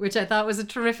 Which I thought was a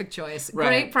terrific choice. Right.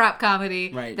 Great prop comedy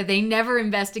that they never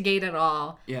investigate at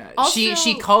all. Yeah, also,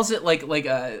 she calls it like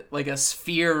a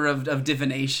sphere of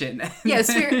divination. Yeah,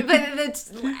 sphere,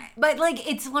 but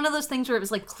it's one of those things where it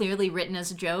was clearly written as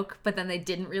a joke, but then they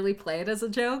didn't really play it as a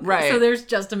joke. Right. So there's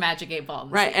just a magic 8-ball.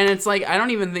 Right, and it's I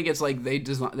don't even think it's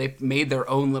they made their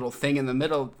own little thing in the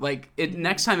middle.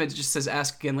 Next time it just says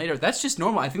ask again later. That's just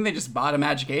normal. I think they just bought a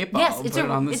magic 8-ball. Yes, it's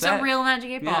set. a real magic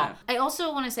 8-ball. Yeah. I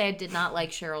also want to say I did not like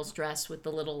Cheryl's dress with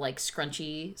the little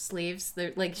scrunchy sleeves.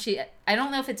 They're I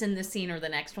don't know if it's in this scene or the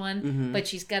next one, but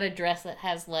she's got a dress that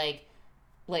has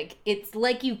it's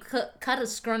you cut a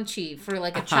scrunchie for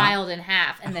a child in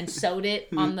half and then sewed it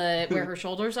on where her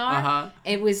shoulders are.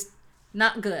 It was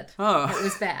not good. Oh. It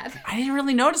was bad. I didn't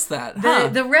really notice that.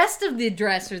 The rest of the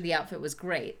dress or the outfit was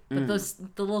great, but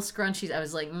the little scrunchies, I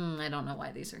was I don't know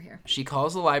why these are here. She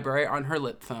calls the library on her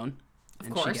lip phone,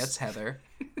 and course. she gets Heather,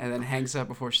 and then hangs up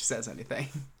before she says anything.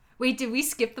 Wait, did we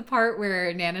skip the part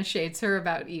where Nana shades her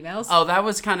about emails? Oh, that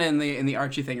was kind of in the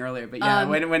Archie thing earlier, but yeah,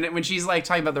 when she's like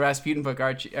talking about the Rasputin book,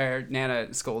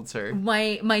 Nana scolds her.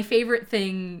 My favorite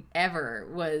thing ever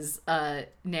was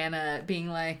Nana being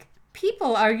like,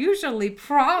 people are usually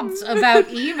prompt about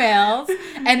emails,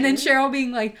 and then Cheryl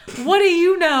being like, what do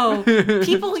you know?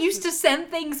 People used to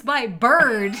send things by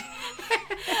bird.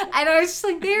 And I was just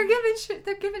like, they're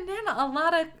giving Nana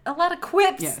a lot of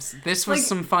quips. Yes, this was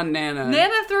some fun Nana.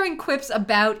 Nana throwing quips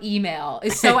about email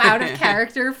is so out of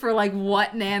character for like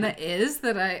what Nana is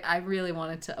that I really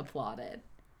wanted to applaud it.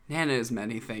 Nana is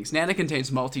many things. Nana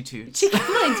contains multitudes. She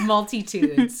contains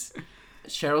multitudes.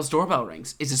 Cheryl's doorbell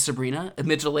rings. Is it Sabrina, a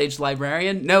middle-aged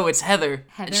librarian? No, it's Heather.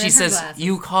 Heather She and her says, glasses.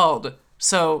 you called.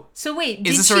 So wait,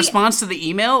 is this a response to the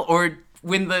email, or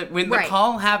when the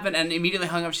call happened and immediately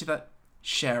hung up, she thought,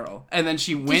 Cheryl, and then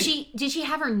she went. Did she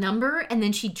have her number and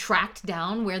then she tracked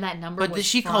down where that number was from? But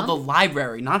she called the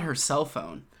library, not her cell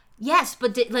phone. Yes,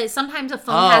 but sometimes a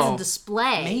phone has a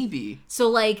display. Maybe. So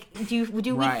like, do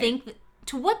we Right. think?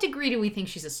 To what degree do we think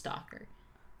she's a stalker?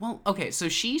 Well, okay, so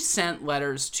she sent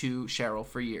letters to Cheryl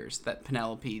for years that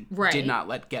Penelope Right. did not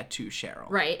let get to Cheryl.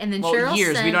 Right, and then Well, Cheryl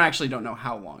years. sent, We don't know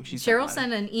how long she sent Cheryl letters.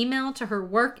 sent an email to her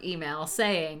work email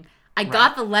saying, I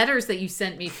got the letters that you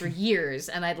sent me for years,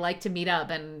 and I'd like to meet up.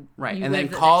 And Right, you and then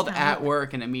live the called next town at over.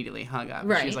 work and immediately hung up.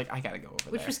 Right. She was like, I gotta go over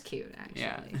there. Which was cute, actually.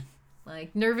 Yeah.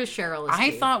 Like, nervous Cheryl is I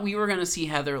cute. thought we were going to see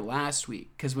Heather last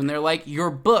week, because when they're like, your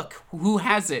book, who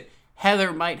has it?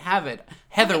 Heather might have it.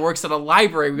 Heather works at a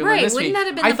library. We Right, this wouldn't week. that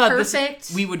have been I the thought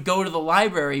perfect- we would go to the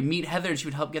library, meet Heather, and she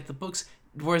would help get the books.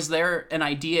 Was there an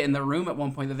idea in the room at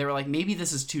one point that they were like, maybe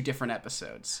this is 2 different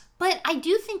episodes? But I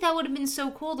do think that would have been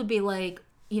so cool to be like,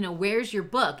 where's your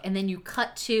book? And then you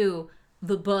cut to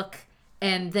the book,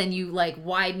 and then you like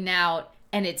widen out,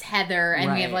 and it's Heather,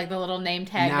 and we have like the little name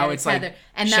tag. Now and it's like Heather.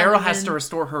 And Cheryl has to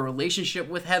restore her relationship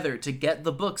with Heather to get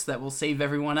the books that will save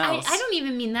everyone else. I don't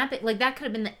even mean that, but like that could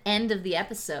have been the end of the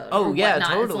episode. Oh, or yeah,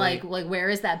 whatnot. totally. It's like where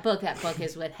is that book? That book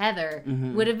is with Heather.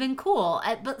 Mm-hmm. Would have been cool.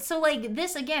 But so like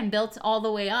this again built all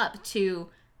the way up to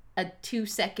a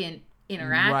 2-second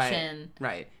interaction.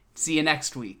 Right. See you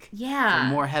next week. Yeah.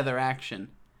 For more Heather action.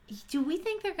 Do we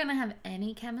think they're gonna have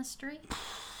any chemistry?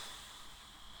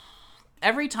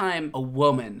 Every time a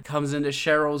woman comes into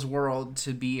Cheryl's world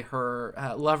to be her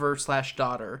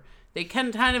lover/daughter, they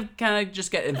can kind of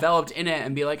just get enveloped in it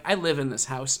and be like, I live in this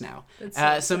house now.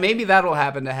 So maybe that'll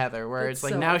happen to Heather, where That's it's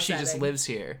like so now she just upsetting. lives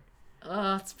here.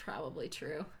 Oh, it's probably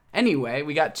true. Anyway,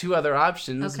 we got 2 other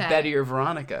options, Okay. Betty or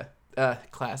Veronica.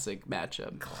 Classic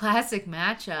matchup. Classic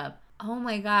matchup. Oh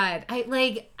my god.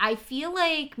 I feel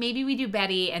like maybe we do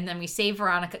Betty and then we save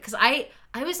Veronica, because I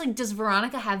was like, does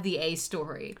Veronica have the A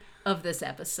story of this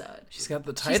episode? She's got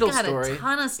the title story. She's got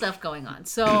a ton of stuff going on.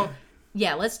 So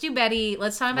yeah, let's do Betty.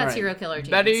 Let's talk about All right. serial killer James.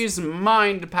 Betty's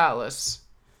Mind Palace.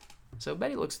 So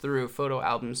Betty looks through photo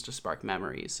albums to spark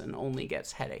memories and only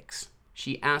gets headaches.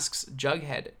 She asks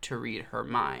Jughead to read her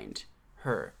mind,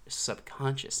 her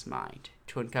subconscious mind,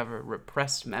 to uncover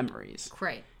repressed memories.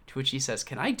 Great. To which he says,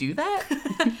 can I do that?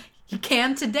 You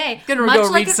can today. Gonna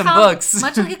go read some books.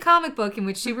 Much like a comic book in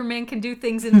which Superman can do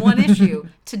things in one issue.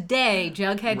 Today,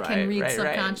 Jughead can read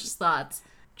subconscious thoughts.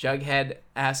 Jughead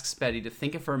asks Betty to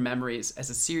think of her memories as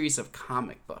a series of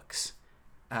comic books.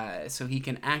 So he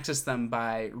can access them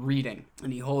by reading.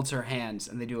 And he holds her hands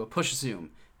and they do a push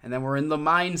zoom. And then we're in the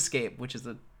Mindscape, which is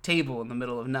a table in the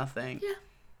middle of nothing. Yeah.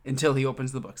 Until he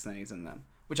opens the books, then he's in them.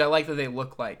 Which I like that they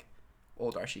look like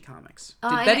old Archie comics.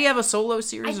 Did and Betty have a solo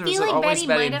series, or was it always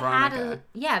Betty and Veronica?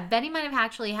 Betty might have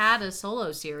actually had a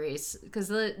solo series, because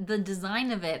the design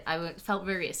of it felt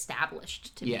very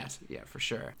established to me. Yes, yeah, for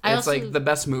sure. I It's also- like the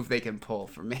best move they can pull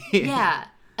for me. Yeah.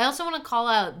 I also want to call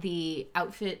out the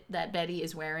outfit that Betty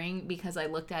is wearing, because I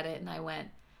looked at it and I went,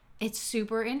 it's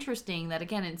super interesting that,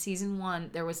 again, in season 1,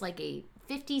 there was like a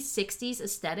 50s, 60s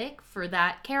aesthetic for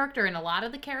that character and a lot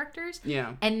of the characters.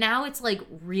 Yeah. And now it's like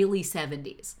really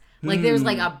 70s. Like there's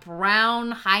like a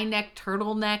brown high neck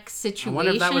turtleneck situation. I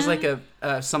wonder if that was like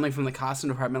a something from the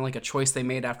costume department, like a choice they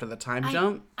made after the time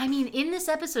jump. I mean, in this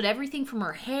episode, everything from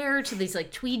her hair to these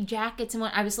like tweed jackets and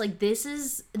what, I was like, this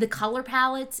is the color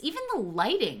palettes, even the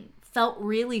lighting felt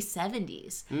really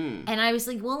 70s. And I was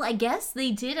like, well, I guess they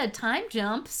did a time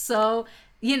jump. So,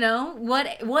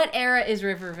 what era is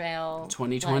Riverdale?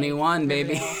 2021,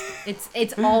 baby.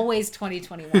 It's always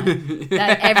 2021.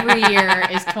 That every year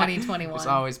is 2021. It's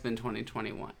always been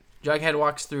 2021. Jughead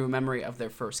walks through a memory of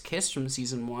their first kiss from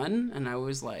season 1, and I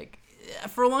was like,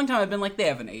 for a long time I've been like, they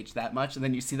haven't aged that much, and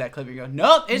then you see that clip and you go,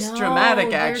 nope, it's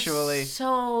dramatic actually.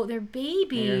 They're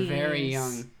babies. They're very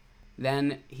young.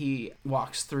 Then he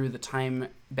walks through the time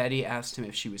Betty asked him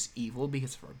if she was evil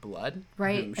because of her blood.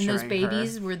 Right, and those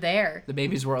babies were there. The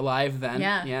babies were alive then.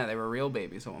 Yeah, they were real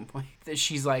babies at one point.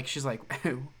 She's like,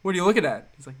 what are you looking at?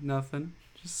 He's like, nothing,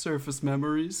 just surface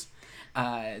memories.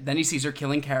 Then he sees her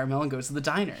killing Caramel and goes to the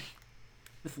diner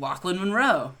with Lachlan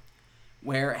Monroe,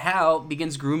 where Hal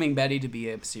begins grooming Betty to be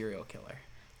a serial killer.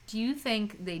 Do you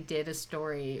think they did a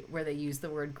story where they used the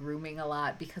word grooming a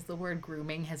lot because the word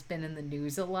grooming has been in the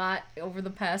news a lot over the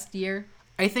past year?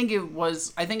 I think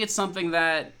it's something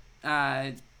that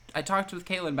I talked with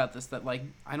Caitlin about this, that like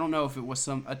I don't know if it was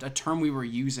a term we were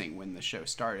using when the show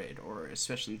started, or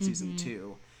especially in season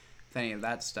 2, with any of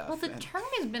that stuff. Well, the term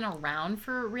has been around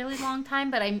for a really long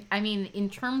time, but I mean in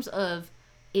terms of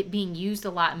it being used a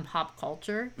lot in pop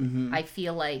culture, I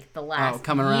feel like the last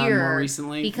coming year, around more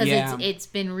recently, because it's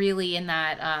been really in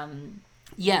that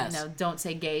yes, don't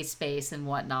say gay space and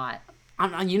whatnot.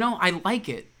 I like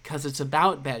it because it's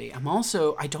about Betty.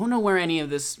 I don't know where any of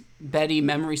this Betty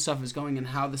memory stuff is going and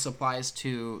how this applies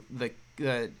to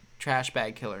the trash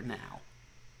bag killer now.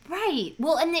 Right.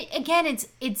 Well, and again,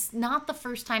 it's not the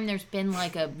first time there's been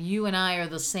like a you and I are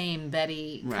the same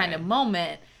Betty kind of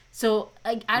moment. So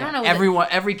I don't know.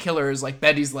 Every killer is like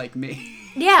Betty's like me.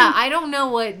 Yeah, I don't know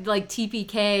what like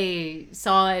TPK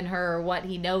saw in her, or what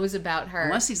he knows about her.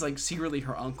 Unless he's like secretly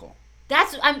her uncle.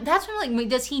 That's what I'm like.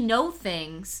 Does he know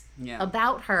things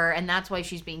about her, and that's why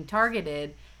she's being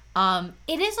targeted?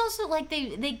 It is also like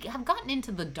they have gotten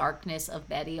into the darkness of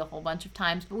Betty a whole bunch of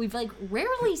times, but we've like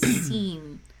rarely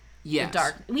seen the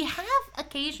dark. We have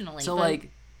occasionally. So but,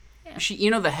 she,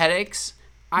 the headaches.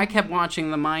 I kept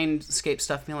watching the Mindscape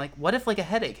stuff, being like, what if like a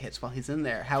headache hits while he's in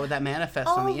there? How would that manifest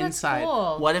on the inside?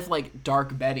 Cool. What if like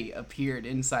Dark Betty appeared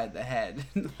inside the head,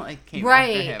 like came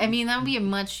right? After him? I mean, that would be a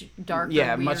much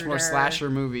darker, much more slasher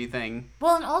movie thing.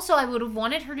 Well, and also I would have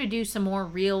wanted her to do some more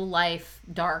real life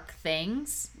dark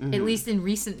things, at least in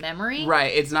recent memory.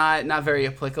 Right, it's not very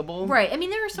applicable. Right, I mean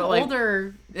there are some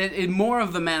older. More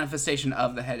of the manifestation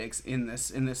of the headaches in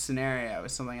this scenario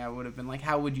is something I would have been like,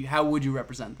 how would you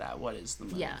represent that? What is the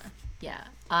move? Yeah.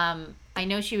 I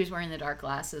know she was wearing the dark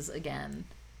glasses again,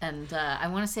 and I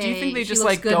want to say. Do you think they just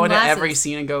like go into every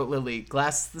scene and go, Lily,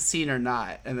 glasses the scene or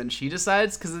not, and then she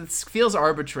decides, because it feels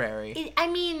arbitrary. I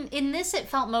mean, in this it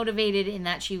felt motivated in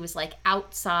that she was like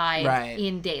outside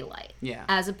in daylight. Yeah.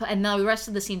 And the rest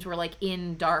of the scenes were like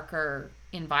in darker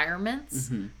environments.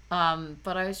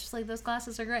 But I was just like, those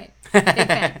glasses are great.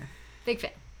 Big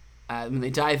fan. When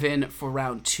they dive in for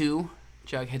round 2.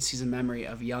 Jughead sees a memory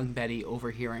of young Betty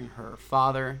overhearing her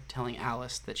father telling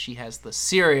Alice that she has the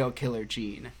serial killer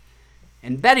gene.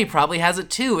 And Betty probably has it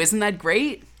too. Isn't that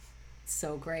great?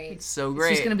 So great. It's so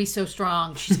great. She's going to be so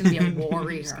strong. She's going to be a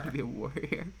warrior. She's going to be a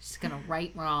warrior. She's going to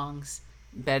right wrongs.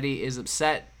 Betty is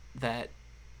upset that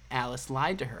Alice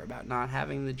lied to her about not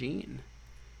having the gene.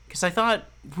 Because I thought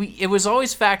it was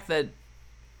always fact that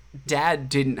Dad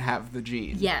didn't have the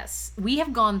gene. Yes. We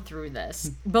have gone through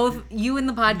this. Both you in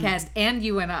the podcast and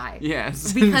you and I.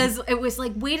 Yes. Because it was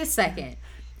like, wait a second.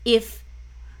 If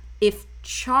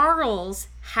Charles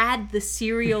had the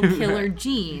serial killer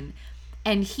gene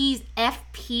and he's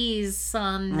FP's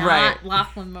son, not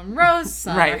Lachlan Monroe's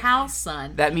son or Hal's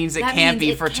son. That means it can't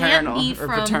be fraternal can't be or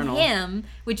from paternal. Him,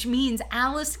 which means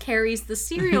Alice carries the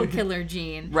serial killer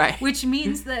gene. Right. Which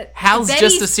means that Hal's Betty's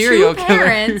just a serial two killer.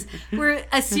 parents were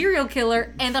a serial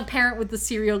killer and a parent with the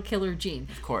serial killer gene.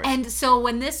 Of course. And so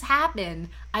when this happened,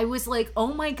 I was like,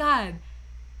 oh my God,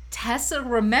 Tessa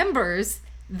remembers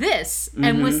this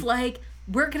and was like,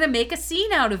 we're going to make a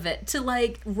scene out of it to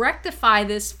like rectify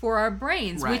this for our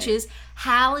brains, which is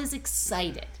Hal is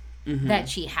excited that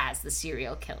she has the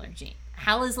serial killer gene.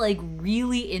 Hal is like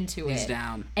really into it. He's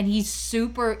down. And he's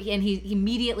super, and he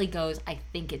immediately goes, I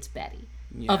think it's Betty.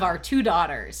 Of our 2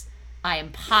 daughters, I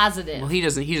am positive. Well, he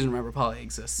doesn't remember Polly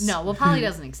exists. No, well, Polly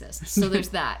doesn't exist. So there's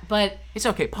that. But it's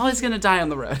okay. Polly's going to die on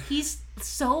the road. He's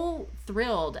so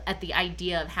thrilled at the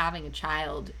idea of having a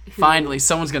child who, finally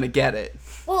someone's gonna get it.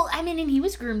 Well, I mean, and he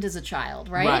was groomed as a child,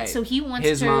 right? So he wants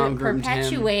His mom groomed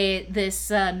perpetuate this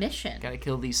mission. Gotta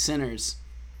kill these sinners.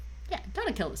 Yeah,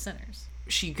 gotta kill the sinners.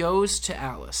 She goes to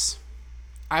Alice.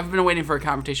 I've been waiting for a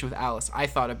confrontation with Alice. I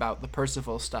thought about the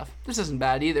Percival stuff. This isn't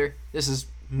bad either. This is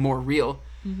more real.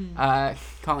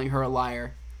 Calling her a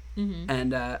liar.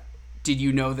 And did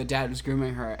you know that Dad was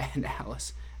grooming her? And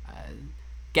Alice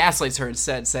gaslights her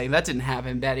instead, saying, that didn't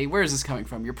happen, Betty. Where is this coming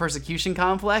from? Your persecution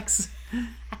complex?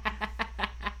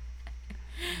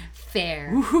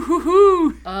 Fair.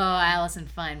 Woo-hoo-hoo-hoo. Oh, Alice in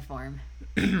fine form.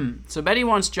 So Betty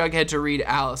wants Jughead to read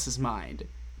Alice's mind.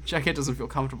 Jughead doesn't feel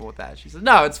comfortable with that. She said,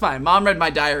 no, it's fine. Mom read my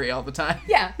diary all the time.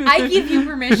 Yeah, I give you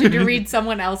permission to read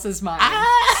someone else's mind.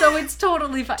 So it's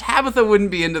totally fine. Tabitha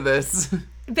wouldn't be into this.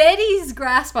 Betty's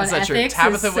grasp on ethics true?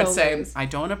 Tabitha is would so say, loose. I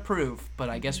don't approve, but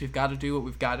I guess we've got to do what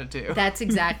we've got to do. That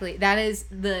is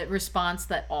the response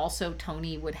that also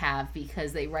Tony would have,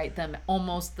 because they write them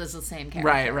almost as the same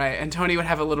character. Right. And Tony would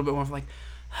have a little bit more of like,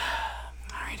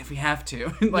 all right, if we have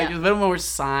to. Like a little more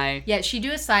sigh. Yeah, she'd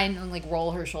do a sign and like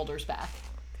roll her shoulders back,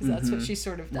 because that's what she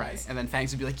sort of does. Right. And then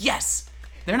Fangs would be like, yes!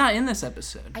 They're not in this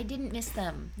episode. I didn't miss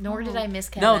them, nor did I miss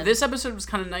Kevin. No, this episode was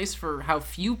kind of nice for how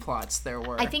few plots there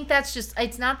were. I think that's just,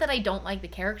 it's not that I don't like the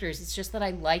characters, it's just that I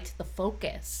liked the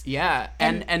focus. Yeah,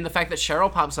 and the fact that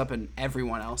Cheryl pops up in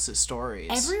everyone else's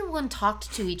stories. Everyone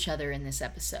talked to each other in this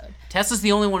episode. Tessa's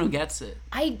the only one who gets it.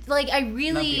 I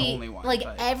really, Not the only one, like,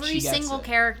 but every she gets single it.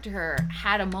 character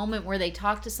had a moment where they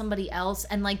talked to somebody else,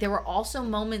 and, like, there were also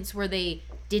moments where they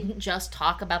didn't just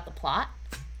talk about the plot.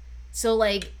 So,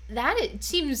 like, that, it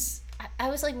seems... I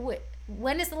was like,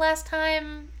 when is the last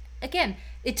time... Again,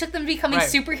 it took them becoming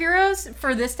superheroes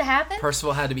for this to happen?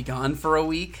 Percival had to be gone for a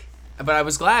week. But I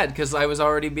was glad, because I was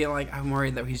already being like, I'm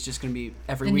worried that he's just going to be...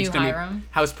 Every week's going to be...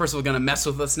 How's Percival going to mess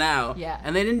with us now? Yeah.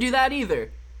 And they didn't do that either.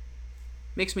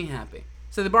 Makes me happy.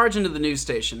 So they barge into the news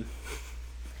station.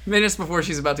 Minutes before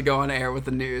she's about to go on air with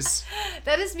the news.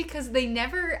 That is because they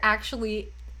never actually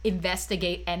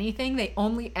investigate anything. They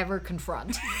only ever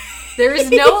confront. There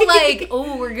is no like,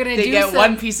 oh, we're gonna they do get some...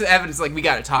 one piece of evidence, like, we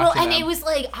gotta talk to them. And it was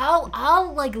like,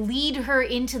 I'll like lead her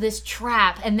into this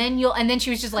trap, and then she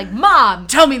was just like, Mom,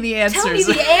 tell me the answers. Tell me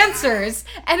the answers.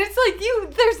 And it's like,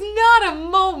 there's not a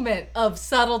moment of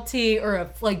subtlety or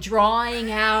of like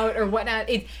drawing out or whatnot.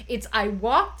 It's I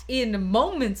walked in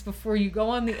moments before you go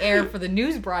on the air for the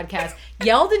news broadcast,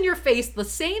 yelled in your face the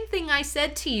same thing I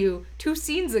said to you 2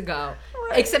 scenes ago.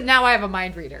 Right. Except now I have a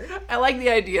mind reader. I like the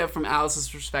idea from Alice's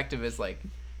perspective is like,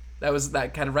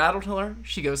 that kind of rattled her.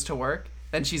 She goes to work.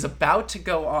 Then she's about to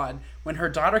go on when her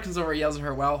daughter comes over and yells at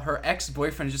her while her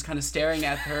ex-boyfriend is just kind of staring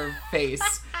at her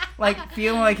face. Like,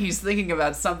 feeling like he's thinking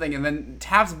about something, and then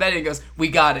taps Betty and goes, we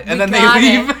got it. And then they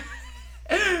leave.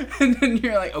 And then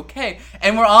you're like, okay.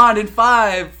 And we're on in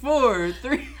 5, 4,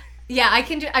 3... Yeah,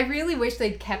 I really wish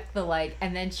they'd kept the like,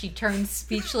 and then she turns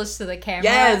speechless to the camera.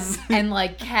 Yes! And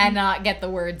like cannot get the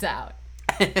words out.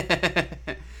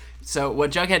 So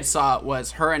what Jughead saw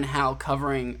was her and Hal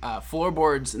covering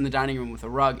floorboards in the dining room with a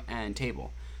rug and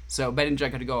table. So Betty and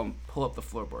Jughead had to go and pull up the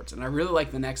floorboards. And I really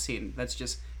like the next scene. That's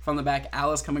just from the back,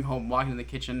 Alice coming home, walking in the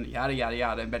kitchen, yada, yada,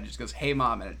 yada. And Betty just goes, hey,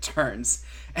 Mom, and it turns.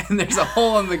 And there's a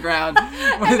hole in the ground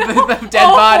with the dead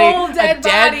body. A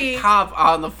dead cop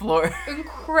on the floor.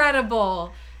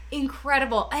 Incredible.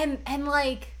 And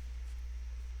like,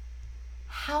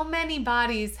 how many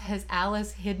bodies has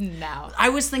Alice hidden now? I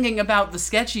was thinking about the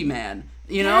sketchy man.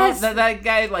 You know, that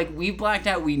guy, like, we blacked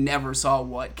out. We never saw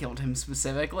what killed him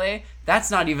specifically. That's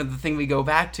not even the thing we go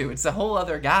back to. It's a whole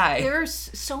other guy. There's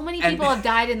so many people have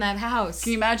died in that house.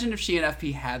 Can you imagine if she and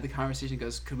FP had the conversation?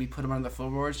 Goes, could we put him on the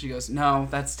floorboard? She goes, no,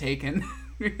 that's taken.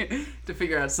 To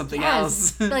figure out something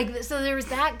else. Like, so there was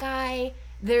that guy.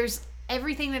 There's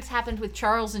everything that's happened with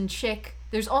Charles and Chick.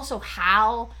 There's also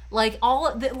Hal. Like, a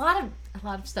lot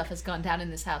of stuff has gone down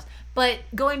in this house. But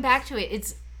going back to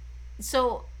it,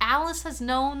 so Alice has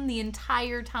known the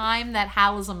entire time that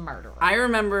Hal is a murderer. I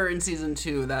remember in season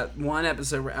 2 that one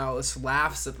episode where Alice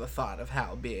laughs at the thought of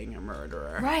Hal being a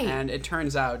murderer. Right. And it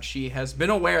turns out she has been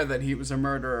aware that he was a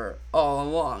murderer all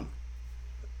along.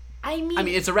 I mean,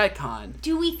 it's a retcon.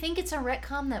 Do we think it's a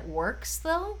retcon that works,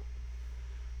 though?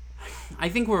 I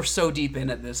think we're so deep in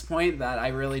at this point that I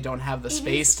really don't have the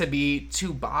space to be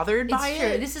too bothered by it. It's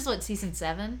true. This is what, season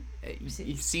 7?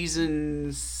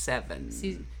 Season 7.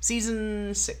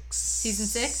 Season 6. Season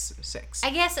 6? 6.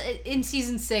 I guess in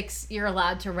season 6, you're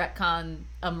allowed to retcon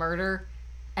a murder,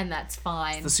 and that's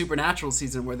fine. It's the Supernatural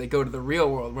season where they go to the real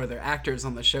world, where they're actors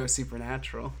on the show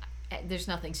Supernatural. There's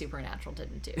nothing Supernatural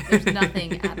didn't do. There's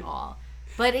nothing at all.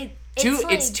 But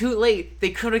it's too late. They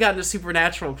could have gotten a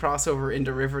Supernatural crossover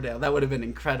into Riverdale. That would have been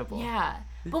incredible. Yeah.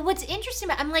 But what's interesting,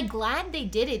 I'm like glad they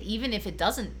did it, even if it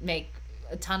doesn't make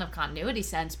a ton of continuity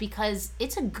sense, because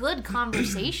it's a good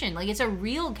conversation. Like, it's a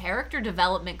real character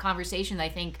development conversation that I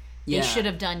think they should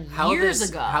have done years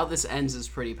ago. How this ends is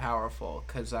pretty powerful,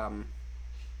 because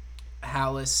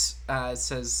Alice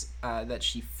says that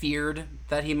she feared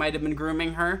that he might have been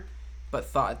grooming her, but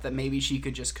thought that maybe she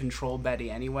could just control Betty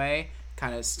anyway,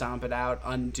 kind of stomp it out,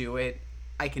 undo it.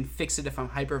 I can fix it if I'm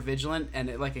hyper vigilant, and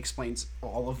it like explains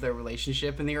all of their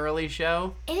relationship in the early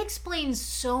show. It explains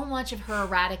so much of her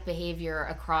erratic behavior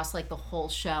across like the whole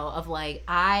show of like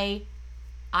I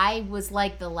was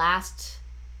like the last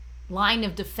line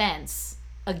of defense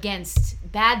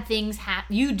against bad things,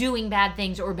 you doing bad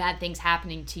things or bad things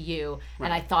happening to you. Right.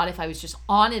 And I thought if I was just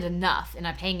on it enough and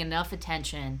I'm paying enough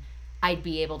attention, I'd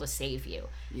be able to save you.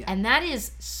 Yeah. And that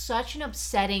is such an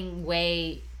upsetting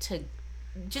way to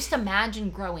just imagine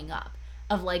growing up,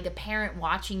 of like the parent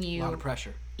watching you. A lot of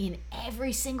pressure. In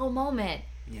every single moment.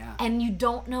 Yeah. And you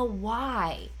don't know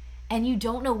why. And you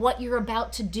don't know what you're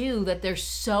about to do that they're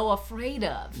so afraid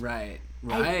of. Right.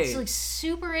 And it's like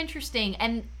super interesting,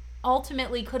 and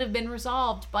ultimately could have been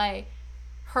resolved by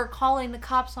her calling the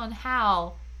cops on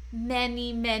Hal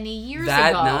many, many years ago.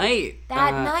 That night.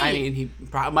 I mean, he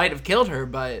might have killed her,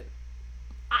 but...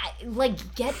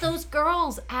 get those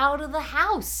girls out of the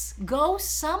house. Go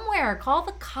somewhere. Call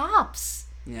the cops.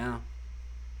 Yeah.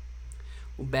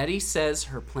 Well, Betty says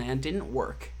her plan didn't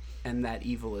work, and that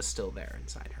evil is still there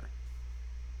inside her.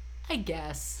 I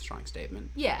guess. Strong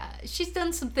statement. Yeah, she's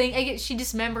done something. I guess she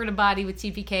dismembered a body with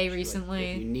TPK recently.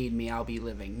 Like, if you need me, I'll be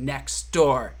living next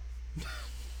door.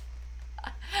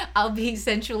 I'll be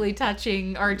sensually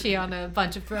touching Archie on a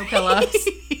bunch of throw pillows.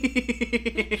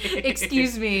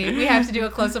 Excuse me, we have to do a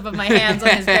close-up of my hands on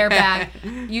his bare back.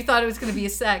 You thought it was going to be a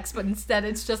sex, but instead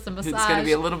it's just a massage. It's going to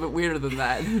be a little bit weirder than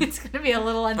that. It's going to be a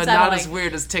little unsettling. But not as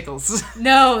weird as tickles.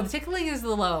 No, the tickling is the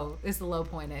low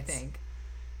point, I think.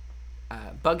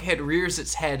 Bughead rears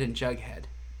its head in Jughead.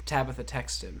 Tabitha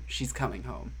texts him. She's coming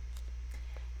home.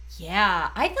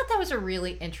 Yeah, I thought that was a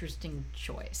really interesting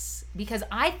choice. Because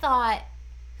I thought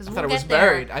it was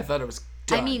buried. I thought it was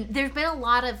done. I mean, there's been a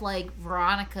lot of, like,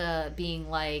 Veronica being,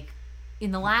 like,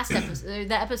 in the last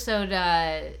episode,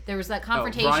 there was that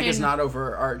confrontation. Veronica's not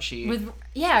over Archie. With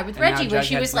Reggie, where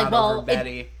she was like, well,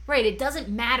 it doesn't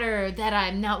matter that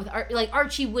I'm not with Archie. Like,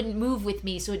 Archie wouldn't move with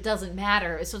me, so it doesn't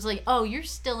matter. So it's like, oh, you're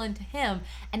still into him.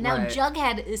 And now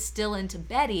Jughead is still into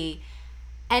Betty.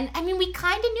 And, I mean, we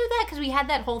kind of knew that because we had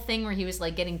that whole thing where he was,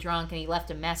 like, getting drunk and he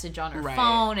left a message on her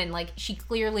phone. And, like, she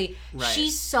clearly,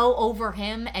 she's so over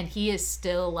him and he is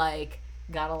still, like,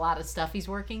 got a lot of stuff he's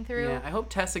working through. Yeah, I hope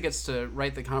Tessa gets to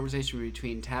write the conversation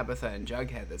between Tabitha and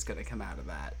Jughead that's going to come out of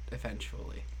that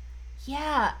eventually.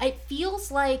 Yeah, it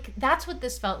feels like that's what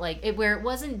this felt like. Where it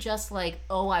wasn't just like,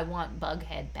 oh, I want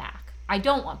Bughead back. I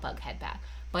don't want Bughead back.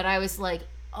 But I was like,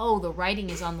 oh, the writing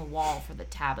is on the wall for the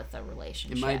Tabitha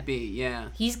relationship. It might be, yeah.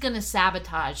 He's going to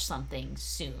sabotage something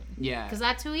soon. Yeah. Because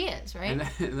that's who he is, right?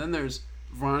 And then there's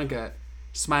Veronica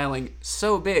smiling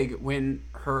so big when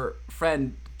her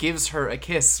friend gives her a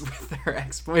kiss with her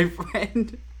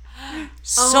ex-boyfriend.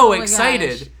 So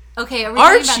excited. Gosh. Okay, are we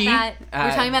Archie, talking about that?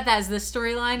 We're talking about that as this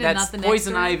storyline and not the next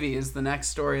Poison story? Ivy is the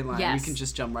next storyline. Yes. We can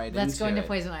just jump right into it. Let's go into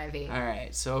Poison Ivy. All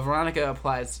right, so Veronica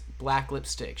applies black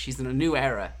lipstick. She's in a new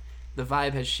era. The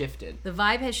vibe has shifted.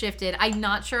 I'm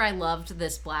not sure I loved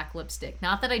this black lipstick.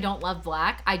 Not that I don't love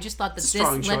black. I just thought that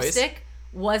this lipstick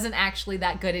wasn't actually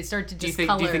that good. It started to just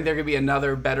color. Do you think there could be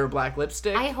another better black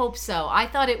lipstick? I hope so. I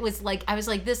thought it was like, I was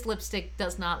like, this lipstick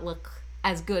does not look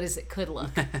as good as it could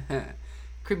look.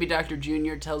 Creepy Dr.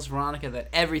 Jr. tells Veronica that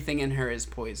everything in her is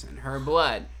poison. Her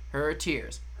blood, her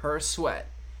tears, her sweat.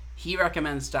 He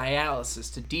recommends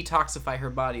dialysis to detoxify her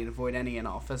body and avoid any and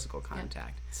all physical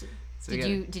contact. Yep. So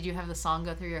did you have the song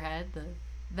go through your head?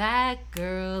 That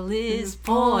girl is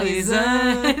poison.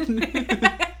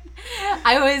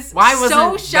 Why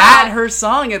wasn't shocked. That her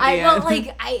song at the end? Well,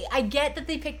 like, I get that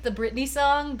they picked the Britney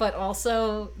song, but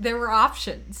also there were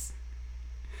options.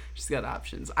 She's got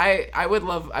options. I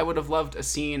would have loved a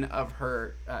scene of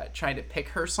her trying to pick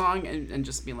her song and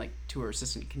just being like to her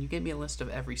assistant, can you give me a list of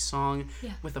every song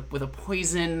with a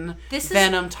poison,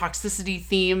 venom, toxicity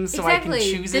theme so I can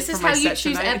choose it for my set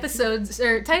tonight? This is how you choose episodes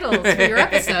or titles for your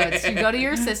episodes. You go to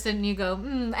your assistant and you go,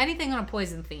 anything on a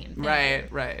poison theme.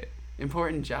 Right.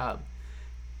 Important job.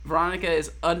 Veronica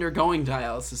is undergoing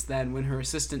dialysis then when her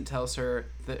assistant tells her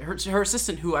that her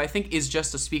assistant, who I think is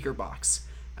just a speaker box.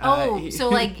 So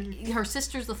like her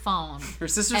sister's the phone. Her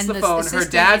sister's the phone. Her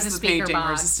dad's the painting.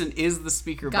 Her assistant is the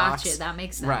speaker box. Gotcha. That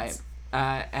makes sense.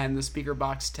 Right. And the speaker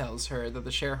box tells her that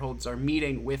the shareholders are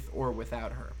meeting with or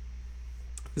without her.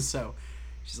 So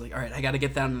she's like, all right, I got to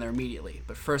get down there immediately.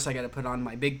 But first I got to put on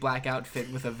my big black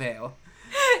outfit with a veil.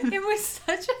 It was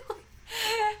such a...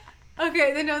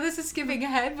 Okay, I know this is skipping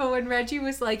ahead, but when Reggie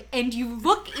was like, and you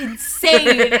look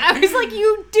insane, I was like,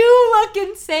 you do look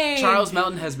insane. Charles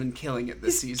Melton has been killing it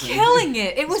this season. Killing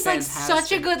it. It was like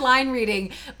such a good line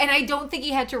reading, and I don't think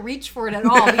he had to reach for it at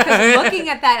all, because looking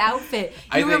at that outfit,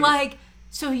 you were like,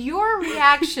 so your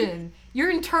reaction,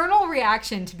 your internal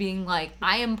reaction to being like,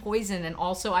 I am poison and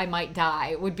also I might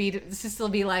die, would be to still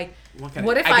be like,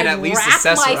 what if I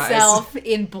wrap myself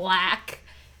in black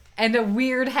and a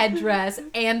weird headdress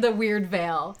and the weird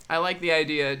veil? I like the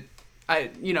idea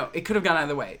it could have gone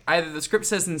either way. Either the script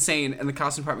says insane and the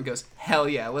costume department goes, hell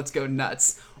yeah, let's go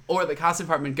nuts. Or the costume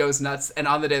department goes nuts, and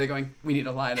on the day they're going, we need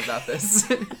a line about this.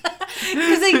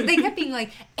 Because they kept being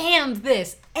like, and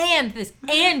this,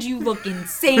 and you look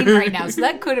insane right now. So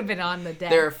that could have been on the day.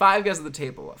 There are 5 guys at the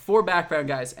table, 4 background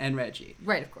guys, and Reggie.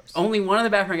 Right, of course. Only one of the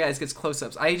background guys gets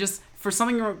close-ups. For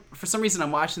some reason,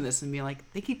 I'm watching this and being like,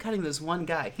 they keep cutting this one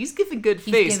guy. He's giving good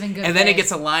face, and then it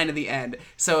gets a line at the end.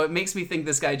 So it makes me think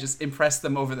this guy just impressed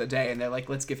them over the day, and they're like,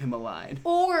 let's give him a line.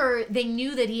 Or they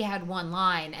knew that he had one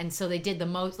line, and so they did the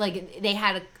most, like, they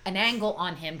had an angle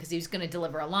on him because he was going to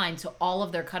deliver a line, so all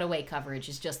of their cutaway coverage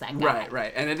is just that guy.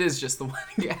 Right, and it is just the one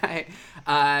guy.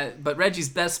 But Reggie's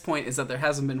best point is that there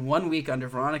hasn't been 1 week under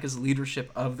Veronica's leadership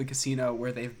of the casino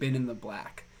where they've been in the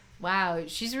black. Wow,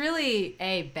 she's really,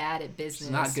 bad at business. She's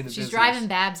not good at business. She's driving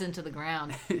Babs into the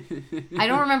ground. I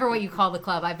don't remember what you call the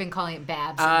club. I've been calling it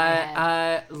Babs in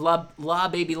my head. La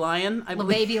Baby Lion, I believe.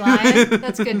 La Baby Lion?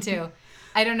 That's good, too.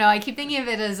 I don't know. I keep thinking of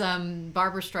it as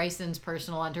Barbara Streisand's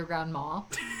personal underground mall.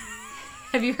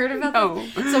 Have you heard about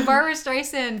that? So Barbara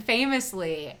Streisand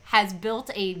famously has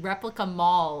built a replica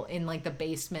mall in, like, the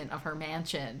basement of her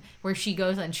mansion where she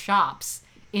goes and shops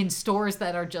in stores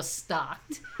that are just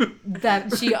stocked.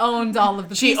 That she owns all of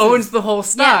the She pieces. owns the whole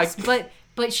stock. Yes,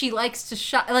 but she likes to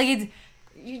shop. Like,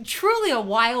 it's truly a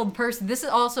wild person. This is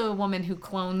also a woman who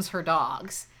clones her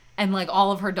dogs. And, like,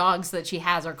 all of her dogs that she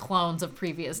has are clones of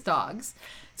previous dogs.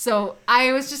 So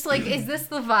I was just like, is this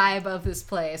the vibe of this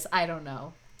place? I don't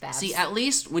know. Babs. See, at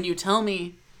least when you tell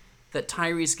me that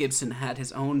Tyrese Gibson had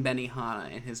his own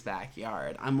Benihana in his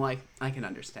backyard, I'm like, I can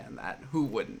understand that. Who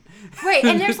wouldn't? Right,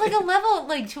 and there's like a level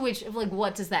like to which, like,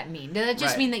 what does that mean? Does that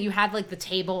just Right. mean that you had like the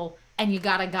table and you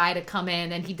got a guy to come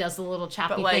in and he does the little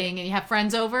choppy like, thing and you have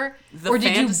friends over? the Or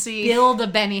did fantasy- you build a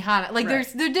Benihana? Like, Right.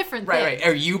 they're different Right.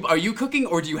 things. Are you cooking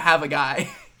or do you have a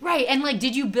guy? Right, and like,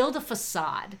 did you build a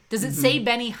facade? Does it say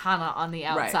Benihana on the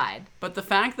outside? Right. But the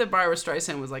fact that Barbara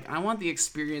Streisand was like, I want the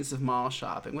experience of mall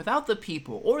shopping without the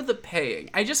people or the paying.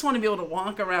 I just want to be able to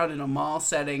walk around in a mall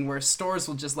setting where stores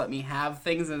will just let me have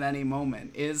things at any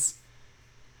moment is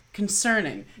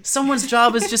concerning. Someone's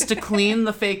job is just to clean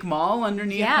the fake mall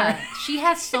underneath Yeah, her. she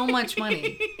has so much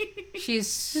money. She has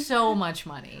so much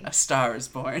money. A star is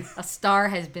born. A star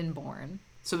has been born.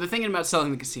 So they're thinking about selling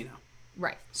the casino.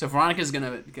 Right. So Veronica's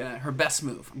gonna her best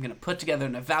move. I'm gonna put together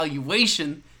an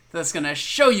evaluation that's gonna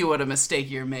show you what a mistake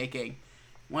you're making.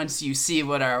 Once you see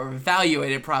what our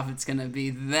evaluated profit's gonna be,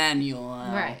 then you'll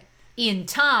Right. In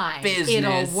time, Business.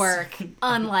 it'll work.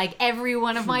 Unlike every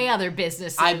one of my other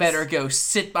businesses. I better go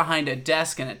sit behind a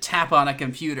desk and tap on a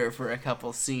computer for a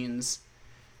couple scenes.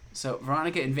 So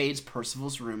Veronica invades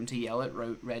Percival's room to yell at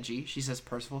Reggie. She says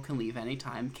Percival can leave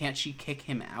anytime. Can't she kick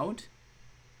him out?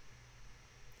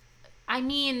 I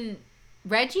mean,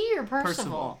 Reggie or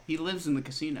Percival? He lives in the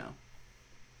casino.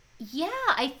 Yeah,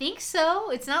 I think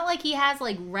so. It's not like he has,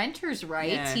 like, renter's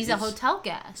rights. Yeah, he's a hotel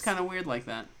guest. It's kind of weird like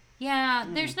that. Yeah,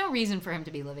 there's no reason for him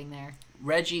to be living there.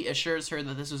 Reggie assures her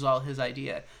that this was all his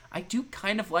idea. I do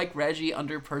kind of like Reggie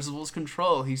under Percival's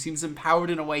control. He seems empowered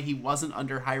in a way he wasn't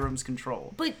under Hiram's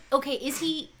control. But, okay, is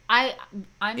he... I'm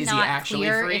Is he not actually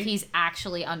clear free? if he's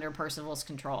actually under Percival's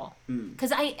control.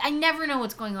 Because I never know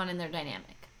what's going on in their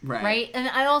dynamic. Right? And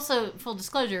I also, full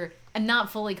disclosure, I'm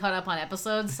not fully caught up on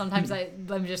episodes. Sometimes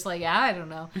I'm just like, yeah, I don't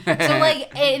know. So,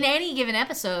 like, in any given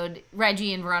episode,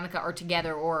 Reggie and Veronica are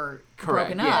together or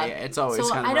broken up. Yeah, it's always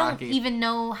kind of I don't rocky. even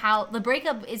know how... The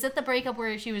breakup... Is it the breakup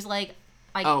where she was like,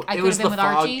 I it could was have been with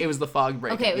Archie? It was the fog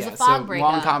breakup. Okay, it was yeah. the fog so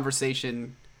breakup. Long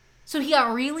conversation. So he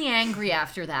got really angry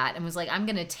after that and was like, I'm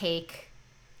going to take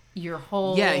your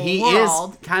whole he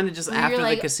world. is kind of just And you're after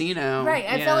like, the casino. Right.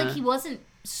 I yeah. felt like he wasn't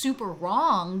super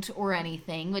wronged or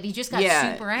anything, but he just got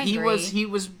super angry. He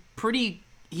was pretty...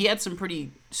 He had some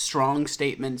pretty strong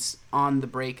statements on the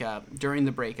breakup, during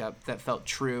the breakup, that felt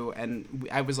true, and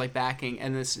I was like backing,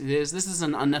 and this is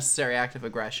an unnecessary act of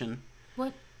aggression.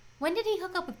 What? When did he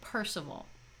hook up with Percival?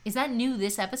 Is that new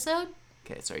this episode?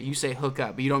 Okay, sorry, you say hook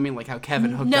up, but you don't mean like how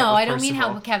Kevin hooked up with No, Percival. I don't mean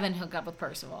how Kevin hooked up with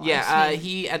Percival. Yeah,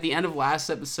 he, at the end of last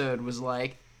episode, was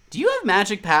like, do you have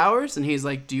magic powers? And he's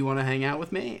like, do you want to hang out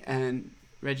with me? And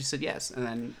Reggie said yes, and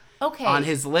then... Okay. On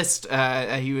his list,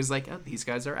 he was like, oh, these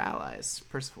guys are allies,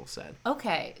 Percival said.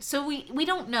 Okay, so we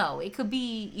don't know. It could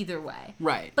be either way.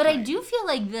 Right. But right. I do feel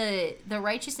like the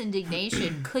righteous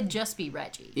indignation could just be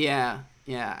Reggie. Yeah.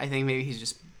 I think maybe he's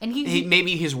just... And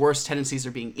maybe his worst tendencies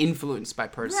are being influenced by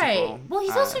Percival. Right. Well,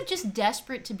 he's also just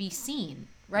desperate to be seen,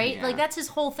 right? Yeah. Like, that's his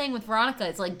whole thing with Veronica.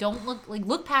 It's like, don't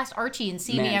look past Archie and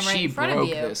see me. Man, I'm right she in front of broke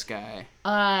you. this guy.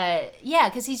 Yeah,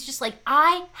 because he's just like,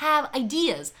 I have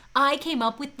ideas. I came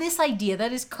up with this idea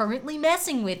that is currently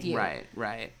messing with you.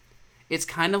 Right. It's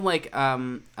kind of like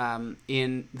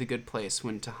in The Good Place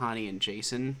when Tahani and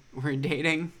Jason were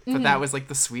dating, but that was like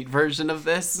the sweet version of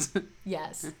this.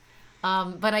 Yes.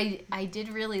 But I did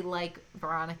really like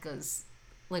Veronica's,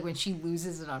 like, when she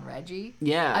loses it on Reggie.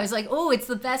 Yeah. I was like, oh, it's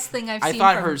the best thing I've seen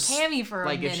thought from her Tammy for a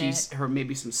minute. Like if her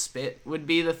maybe some spit would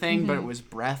be the thing, but it was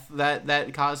breath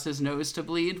that caused his nose to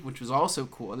bleed, which was also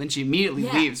cool. And then she immediately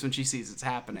leaves when she sees it's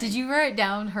happening. Did you write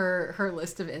down her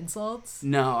list of insults?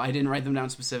 No, I didn't write them down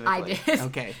specifically. I did.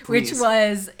 Okay, please. Which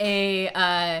was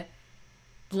a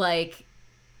like,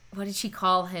 what did she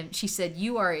call him? She said,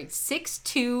 you are a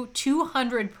 6'2",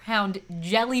 200-pound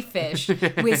jellyfish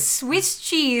with Swiss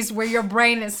cheese where your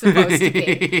brain is supposed to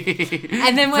be.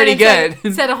 And then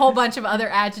when said a whole bunch of other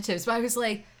adjectives. But I was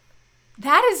like,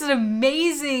 that is an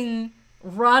amazing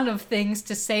run of things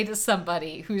to say to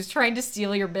somebody who's trying to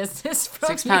steal your business from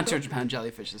 6 pound, 200-pound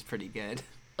jellyfish is pretty good.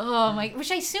 Oh my! Which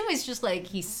I assume is just like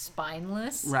he's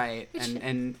spineless, right?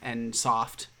 And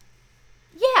soft.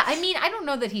 Yeah, I mean, I don't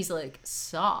know that he's like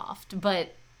soft,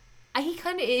 but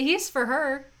he is for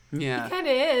her. Yeah, he kind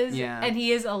of is. Yeah, and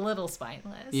he is a little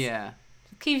spineless. Yeah,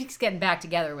 keeps getting back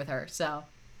together with her. So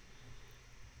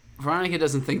Veronica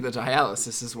doesn't think the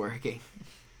dialysis is working,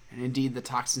 and indeed the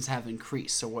toxins have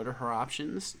increased. So what are her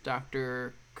options?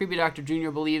 Creepy Doctor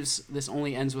Jr. believes this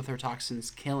only ends with her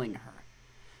toxins killing her.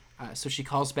 So she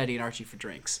calls Betty and Archie for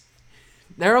drinks.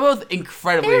 They're both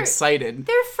incredibly excited.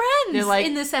 They're friends. They're like,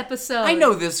 in this episode. I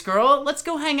know this girl. Let's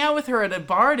go hang out with her at a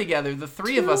bar together. The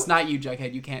three of us, not you,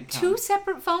 Jughead. You can't come. 2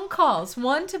 separate phone calls.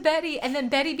 One to Betty, and then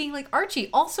Betty being like, Archie,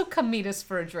 also come meet us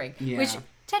for a drink. Yeah. Which,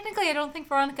 technically, I don't think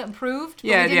Veronica improved. But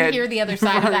we didn't hear the other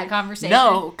side of that conversation.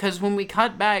 No, because when we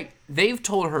cut back, they've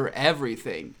told her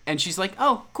everything. And she's like,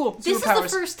 oh, cool. This is the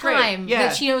first time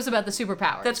that she knows about the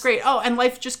superpowers. That's great. Oh, and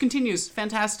life just continues.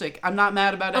 Fantastic. I'm not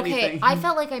mad about anything. Okay, I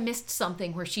felt like I missed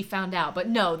something where she found out. But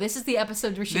no, this is the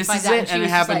episode where she finds out. This is it, and it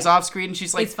happens off screen, and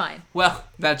she's like, it's fine. Well,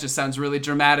 that just sounds really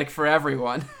dramatic for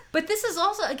everyone. But this is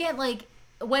also, again, like,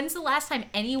 when's the last time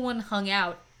anyone hung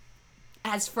out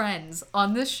as friends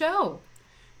on this show?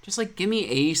 Just, like, give me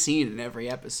a scene in every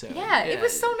episode. Yeah, it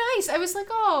was so nice. I was like,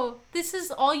 oh, this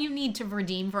is all you need to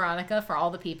redeem Veronica for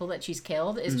all the people that she's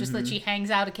killed, is just that she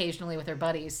hangs out occasionally with her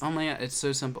buddies. Oh my God, it's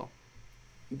so simple.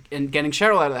 And getting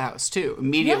Cheryl out of the house, too,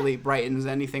 immediately brightens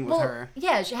anything with her.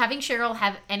 Yeah, having Cheryl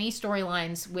have any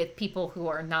storylines with people who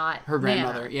are not her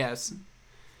grandmother, Nana. Yes.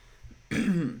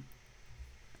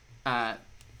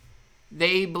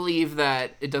 They believe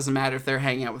that it doesn't matter if they're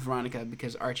hanging out with Veronica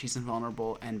because Archie's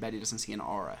invulnerable and Betty doesn't see an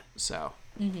aura. So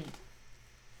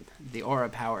the aura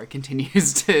power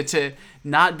continues to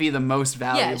not be the most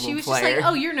valuable player. Yeah, she was just like,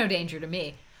 oh, you're no danger to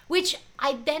me. Which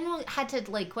I then had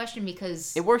to, like, question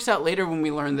because... It works out later when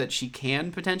we learn that she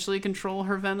can potentially control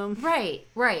her venom. Right.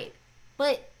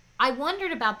 But I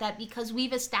wondered about that because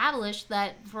we've established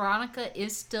that Veronica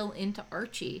is still into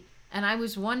Archie. And I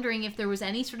was wondering if there was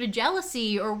any sort of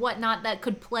jealousy or whatnot that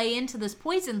could play into this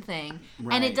poison thing.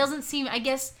 Right. And it doesn't seem, I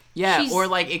guess... Yeah, or,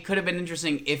 like, it could have been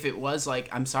interesting if it was, like,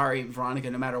 I'm sorry,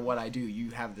 Veronica, no matter what I do,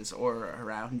 you have this aura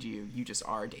around you. You just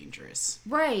are dangerous.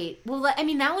 Right. Well, I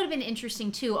mean, that would have been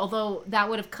interesting, too, although that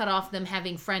would have cut off them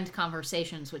having friend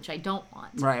conversations, which I don't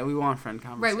want. Right, we want friend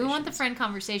conversations. Right, we want the friend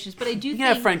conversations, but I do think... You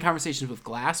can have friend conversations with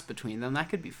glass between them. That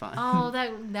could be fun. Oh,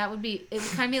 that would be... It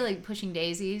would kind of be like pushing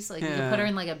daisies. Like, you could put her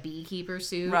in, like, a beekeeper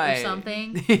suit or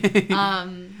something.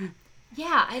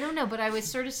 Yeah, I don't know, but I was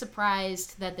sort of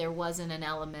surprised that there wasn't an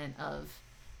element of...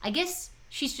 I guess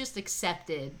she's just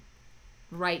accepted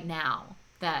right now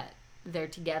that they're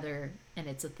together and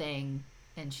it's a thing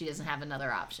and she doesn't have another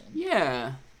option.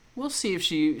 Yeah. We'll see if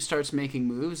she starts making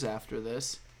moves after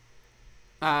this.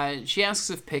 She asks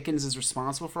if Pickens is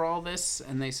responsible for all this,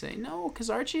 and they say no, because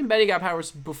Archie and Betty got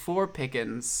powers before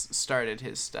Pickens started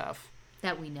his stuff.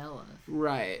 That we know of.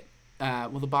 Right.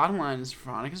 Well, the bottom line is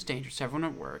Veronica's dangerous to everyone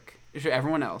at work.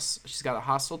 Everyone else. She's got a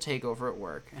hostile takeover at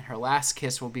work, and her last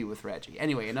kiss will be with Reggie.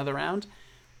 Anyway, another round.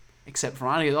 Except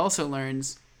Veronica also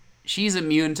learns she's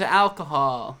immune to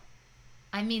alcohol.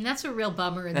 I mean, that's a real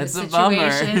bummer in this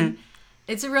situation. Bummer.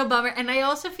 It's a real bummer. And I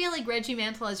also feel like Reggie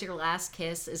Mantle as your last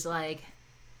kiss is, like,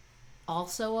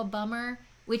 also a bummer.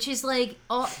 Which is, like,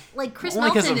 Chris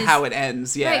Only Melton because of how it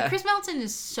ends, yeah. Right, Chris Melton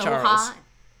is so Charles. hot.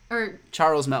 Or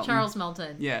Charles Melton. Charles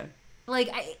Melton. Yeah. Like,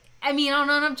 I mean, on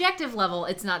an objective level,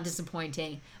 it's not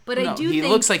disappointing. But I do think... he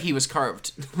looks like he was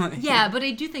carved. Yeah, but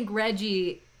I do think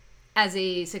Reggie, as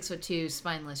a 6'2",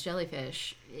 spineless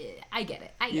jellyfish, I get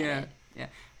it. I get it. Yeah.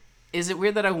 Is it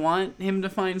weird that I want him to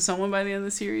find someone by the end of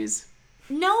the series?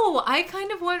 No, I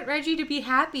kind of want Reggie to be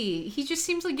happy. He just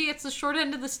seems like he gets the short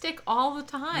end of the stick all the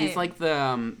time. He's like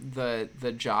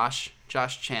the Josh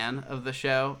Chan of the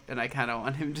show, and I kind of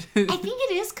want him to... I think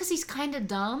it is because he's kind of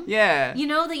dumb. Yeah. You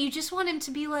know, that you just want him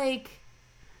to be like...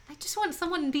 I just want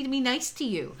someone to be nice to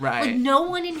you. Right. Like, no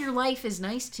one in your life is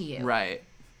nice to you. Right.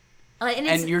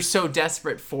 And you're so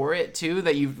desperate for it, too,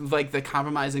 that you've, like, the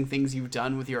compromising things you've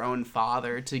done with your own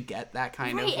father to get that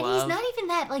kind of love. Right, and he's not even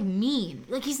that, like, mean.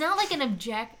 Like, he's not, like, an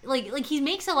like he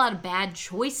makes a lot of bad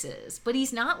choices, but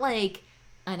he's not, like,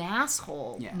 an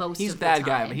asshole most of the time. He's a bad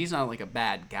guy, but he's not, like, a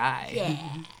bad guy. Yeah.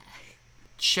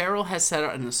 Cheryl has set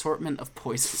out an assortment of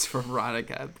poisons for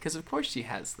Veronica, because of course she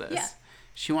has this. Yeah.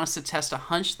 She wants to test a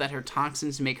hunch that her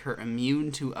toxins make her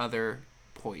immune to other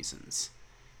poisons.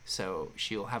 So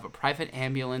she'll have a private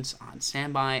ambulance on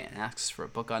standby and asks for a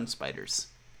book on spiders.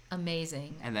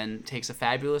 Amazing. And then takes a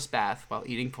fabulous bath while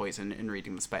eating poison and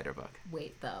reading the spider book.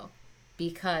 Wait, though.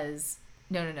 Because...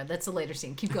 No, that's a later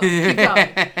scene. Keep going.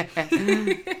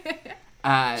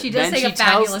 She does take a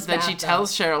fabulous bath, Then she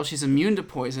tells Cheryl she's immune to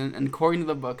poison, and according to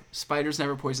the book, spiders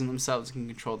never poison themselves and can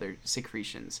control their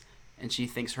secretions. And she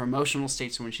thinks her emotional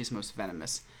states are when she's most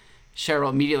venomous. Cheryl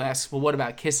immediately asks, well, what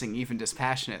about kissing, even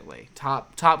dispassionately?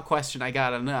 Top question I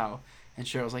gotta know. And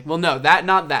Cheryl's like, well, no,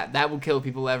 not that. That will kill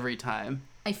people every time.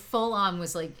 I full on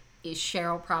was like, is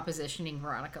Cheryl propositioning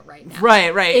Veronica right now?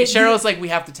 Right. Cheryl's like, we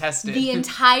have to test it. The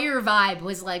entire vibe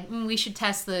was like, we should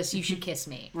test this. You should kiss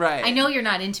me. Right. I know you're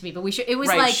not into me, but we should. It was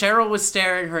right. like Cheryl was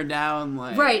staring her down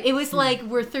like. Right. It was like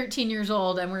we're 13 years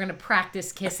old and we're gonna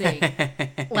practice kissing.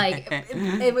 Like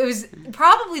it was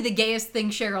probably the gayest thing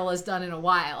Cheryl has done in a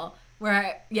while.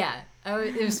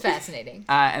 It was fascinating.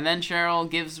 And then Cheryl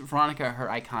gives Veronica her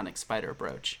iconic spider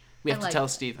brooch. We have to tell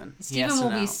Stephen. Stephen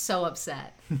will be so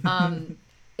upset.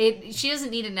 She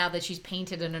doesn't need it now that she's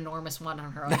painted an enormous one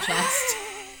on her own chest.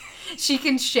 She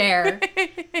can share.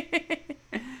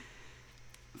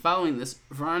 Following this,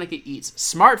 Veronica eats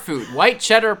smart food, white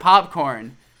cheddar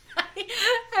popcorn.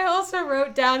 I also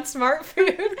wrote down smart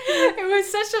food. It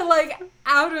was such a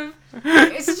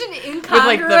it's such an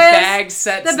incongruous. With the bag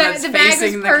sets that's the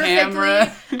facing the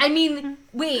camera. I mean,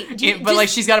 wait.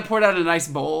 She's got to pour it out in a nice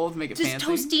bowl to make it fancy.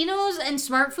 Does Tostinos and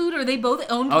Smart Food, are they both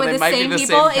owned by the same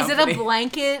people? Same Is it a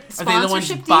blanket sponsorship Are they the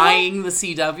ones buying the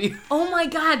CW? Oh my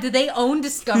God, do they own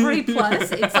Discovery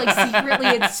Plus? It's like secretly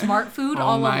it's Smart Food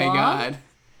all along. Oh my God.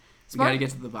 You gotta get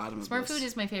to the bottom of this. Smart Food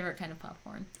is my favorite kind of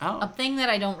popcorn. Oh. A thing that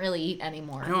I don't really eat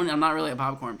anymore. I'm not really a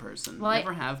popcorn person. Well,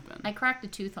 never have been. I cracked a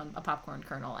tooth on a popcorn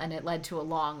kernel, and it led to a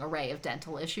long array of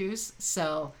dental issues.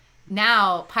 So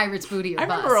now, Pirate's Booty or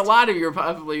bust. I remember a lot of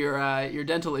your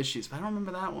dental issues, but I don't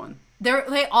remember that one.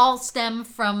 They all stem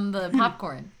from the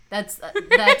popcorn. That's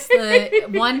the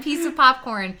one piece of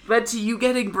popcorn. Led to you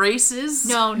getting braces?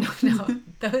 No.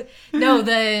 The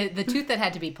tooth that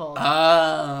had to be pulled.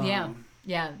 Oh.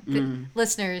 Yeah.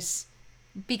 Listeners,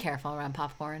 be careful around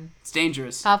popcorn. It's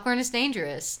dangerous. Popcorn is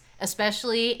dangerous,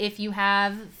 especially if you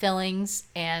have fillings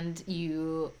and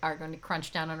you are going to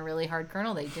crunch down on a really hard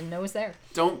kernel that you didn't know was there.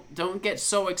 Don't get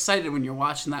so excited when you're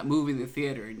watching that movie in the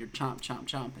theater and you're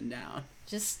chomping down.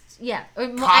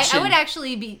 I would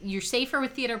actually you're safer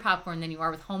with theater popcorn than you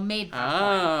are with homemade popcorn.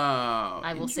 Oh,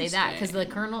 I will say that because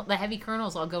the heavy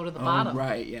kernels all go to the bottom.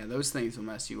 Right, yeah, those things will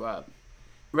mess you up.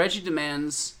 Reggie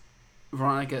demands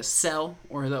Veronica sell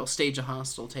or they'll stage a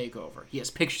hostile takeover. He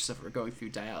has pictures of her going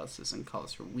through dialysis and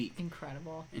calls her weak.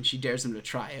 Incredible. And she dares him to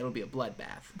try. It'll be a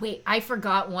bloodbath. Wait, I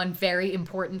forgot one very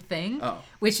important thing,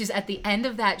 which is at the end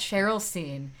of that Cheryl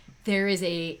scene, there is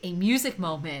a music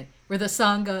moment where the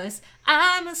song goes,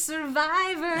 I'm a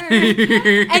survivor.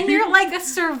 And you're like, a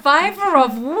survivor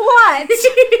of what?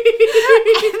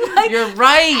 You're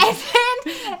right. And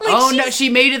then, no, she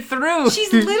made it through.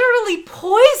 She's literally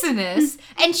poisonous,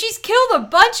 and she's killed a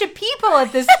bunch of people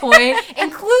at this point,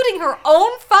 including her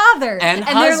own father. And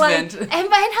husband. And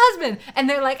husband. And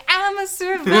they're like, I'm a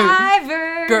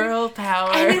survivor. Girl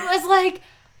power. And it was like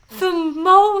the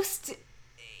most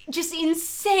just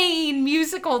insane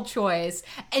musical choice,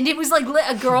 and it was like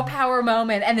a girl power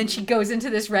moment, and then she goes into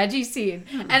this Reggie scene,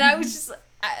 and I was just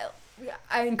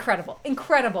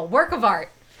incredible work of art.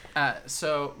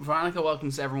 So Veronica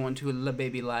welcomes everyone to Le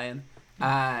Baby Lion.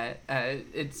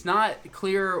 It's not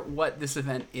clear what this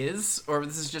event is, or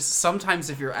this is just sometimes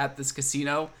if you're at this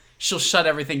casino, she'll shut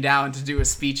everything down to do a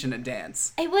speech and a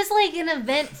dance. It was like an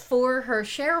event for her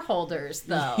shareholders,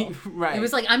 though. Right. It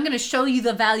was like, I'm going to show you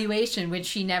the valuation, which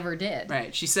she never did.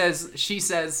 Right. She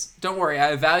says, don't worry,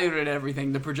 I evaluated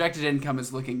everything. The projected income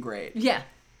is looking great. Yeah.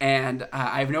 And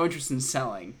I have no interest in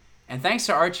selling. And thanks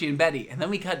to Archie and Betty. And then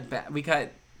we cut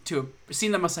to a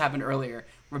scene that must have happened earlier,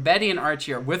 where Betty and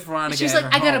Archie are with Veronica. She's at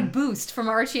like, her I got a home. boost from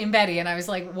Archie and Betty, and I was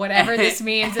like, whatever this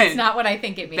means, it's not what I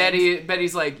think it means.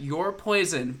 Betty's like, you're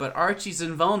poison, but Archie's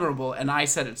invulnerable, and I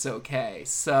said it's okay.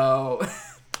 So,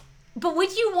 But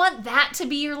would you want that to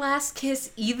be your last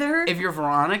kiss either? if you're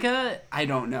Veronica, I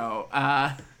don't know.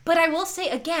 But I will say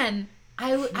again,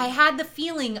 I had the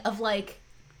feeling of like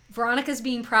Veronica's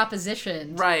being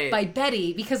propositioned by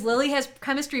Betty because Lily has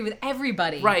chemistry with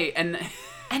everybody. Right,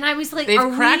 and I was like, they've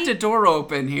cracked a door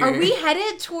open here. Are we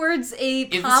headed towards a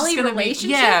poly relationship?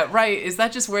 Yeah, right. Is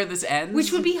that just where this ends?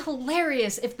 Which would be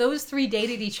hilarious if those three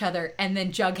dated each other and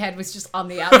then Jughead was just on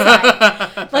the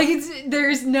outside.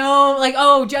 There's no,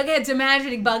 Jughead's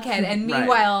imagining Bughead, and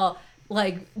meanwhile,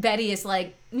 Betty is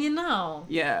like,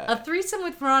 a threesome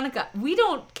with Veronica, we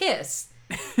don't kiss,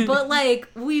 but,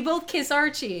 we both kiss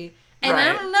Archie. And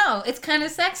I don't know, it's kind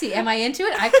of sexy. Am I into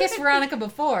it? I've kissed Veronica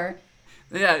before.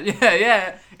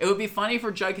 Yeah. It would be funny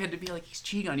for Jughead to be like, he's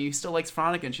cheating on you, he still likes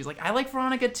Veronica. And she's like, I like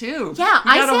Veronica too. Yeah,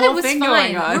 I said it was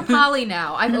fine. We're poly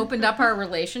now. I've opened up our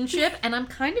relationship, and I'm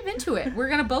kind of into it. We're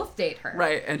going to both date her.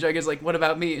 Right, and Jughead's like, what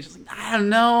about me? And she's like, I don't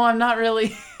know, I'm not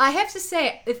really. I have to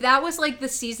say, if that was the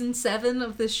season 7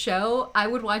 of this show, I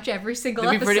would watch every single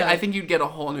episode. I think you'd get a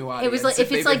whole new audience. It was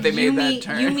if you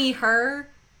meet her.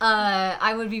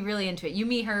 I would be really into it. You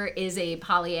Meet Her is a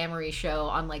polyamory show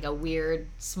on a weird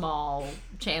small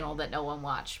channel that no one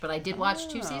watched, but I did watch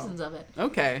 2 seasons of it.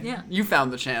 Okay. Yeah. You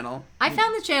found the channel. I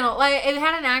found the channel. It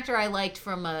had an actor I liked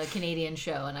from a Canadian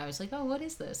show, and I was like, oh, what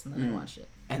is this? And then I watched it.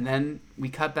 And then we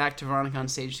cut back to Veronica on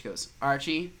stage. She goes,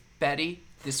 Archie, Betty,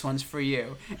 this one's for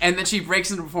you. And then she breaks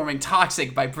into performing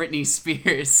Toxic by Britney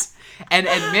Spears. And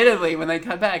admittedly, when they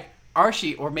cut back,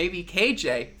 Archie, or maybe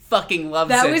KJ, fucking loves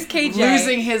it. That was KJ.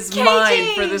 Losing his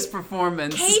mind for this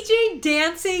performance. KJ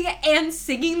dancing and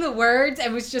singing the words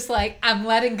and was just like, I'm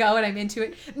letting go and I'm into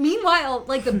it. Meanwhile,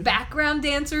 the background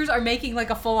dancers are making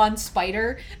a full-on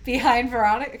spider behind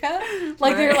Veronica. They're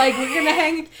like, we're gonna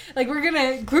hang, we're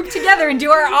gonna group together and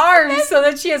do our arms so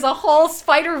that she has a whole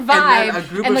spider vibe. And then a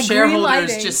group of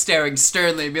shareholders just staring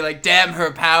sternly and be like, damn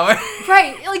her power.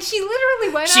 Right, she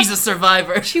literally went up. She's a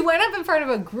survivor. She went up in front of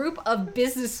a group of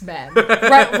businessmen,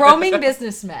 roaming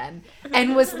businessmen,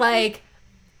 and was like,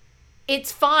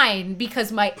 it's fine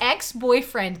because my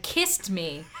ex-boyfriend kissed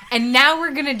me, and now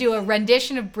we're gonna do a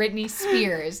rendition of Britney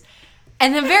Spears.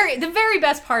 And the very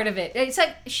best part of it, it's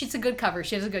she's a good cover,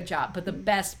 she does a good job, but the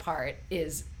best part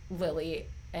is Lily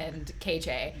and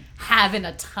KJ having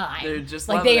a time. They're just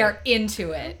they are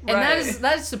into it, and that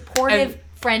is supportive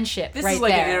friendship. This right is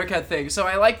there. An intercut thing, so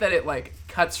I like that it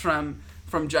cuts from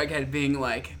Jughead being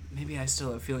like, maybe I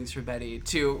still have feelings for Betty,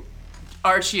 to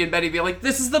Archie and Betty being like,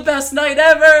 this is the best night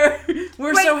ever!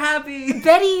 We're so happy!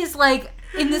 Betty is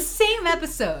in the same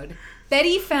episode,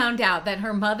 Betty found out that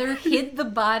her mother hid the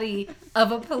body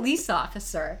of a police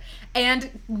officer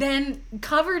and then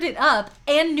covered it up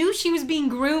and knew she was being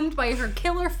groomed by her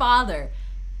killer father.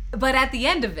 But at the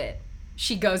end of it,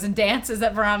 she goes and dances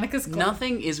at Veronica's club.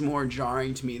 Nothing is more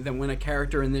jarring to me than when a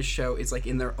character in this show is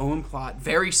in their own plot,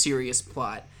 very serious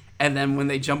plot, and then when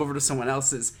they jump over to someone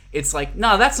else's, it's like,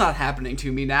 no, that's not happening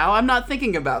to me now. I'm not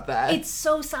thinking about that. It's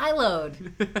so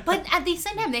siloed. But at the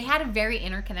same time, they had a very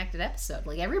interconnected episode.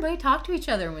 Everybody talked to each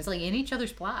other and was in each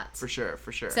other's plots. For sure.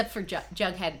 Except for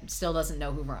Jughead still doesn't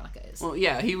know who Veronica is. Well,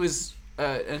 yeah, he was,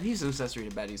 and he's an accessory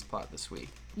to Betty's plot this week.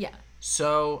 Yeah.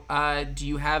 So, do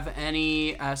you have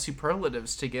any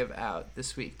superlatives to give out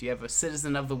this week? Do you have a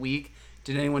Citizen of the Week?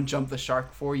 Did anyone jump the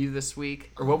shark for you this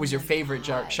week? Or what was your favorite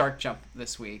shark jump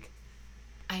this week?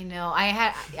 I know.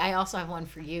 I also have one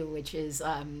for you, which is,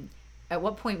 at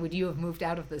what point would you have moved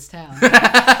out of this town?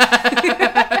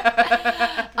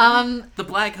 The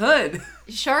Black Hood.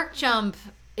 Shark jump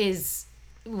was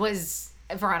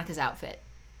Veronica's outfit.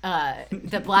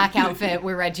 The black outfit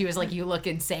where Reggie was like, you look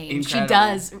insane. Incredible. She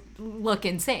does look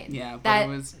insane. Yeah,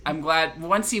 but I'm glad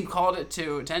once he called it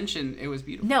to attention, it was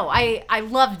beautiful. No, I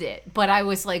loved it, but I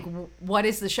was like, what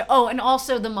is the show? Oh, and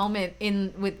also the moment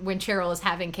when Cheryl is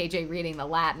having KJ reading the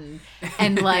Latin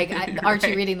and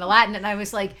Archie reading the Latin, and I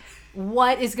was like,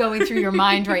 what is going through your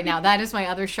mind right now? That is my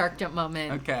other shark jump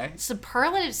moment. Okay.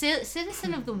 Superlative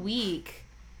Citizen of the Week.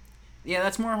 Yeah,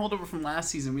 that's more a holdover from last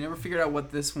season. We never figured out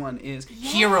what this one is. Yeah.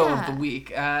 Hero of the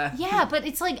Week. Yeah, but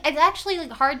it's actually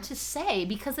hard to say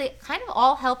because they kind of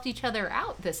all helped each other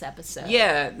out this episode.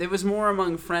 Yeah, it was more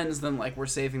among friends than we're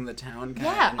saving the town kind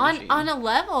of energy. on a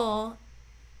level,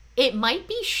 it might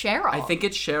be Cheryl. I think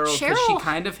it's Cheryl because she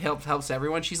kind of helps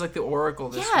everyone. She's the oracle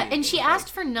this week. Yeah, and she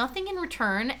asked for nothing in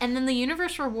return, and then the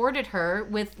universe rewarded her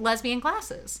with lesbian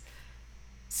glasses.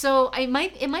 So it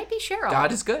might be Cheryl.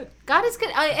 God is good. God is good.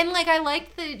 I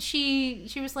liked that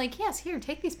she was like, yes, here,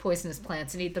 take these poisonous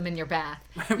plants and eat them in your bath.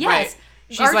 Yes. Right.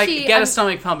 She's Archie, like, get a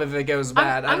stomach pump if it goes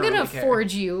bad. I'm going to really care.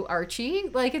 forge you, Archie.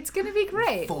 Like, it's going to be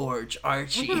great. Forge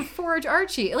Archie. I'm going to forge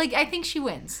Archie. Like, I think she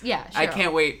wins. Yeah, Cheryl. I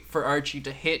can't wait for Archie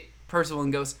to hit Percival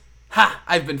and goes, ha,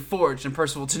 I've been forged, and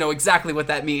Percival to know exactly what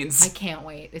that means. I can't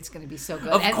wait. It's going to be so good.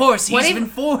 Of course, he's been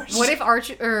forged. What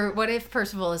if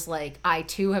Percival is like, I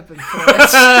too have been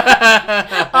forged?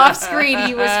 Off screen,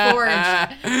 he was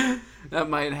forged. That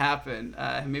might happen.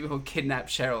 Maybe he'll kidnap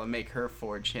Cheryl and make her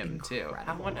forge him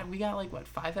Incredible. too. We got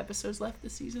 5 episodes left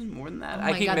this season? More than that? Oh my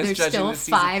I keep God, there's misjudging still this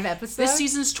season. 5 episodes? This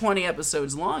season's 20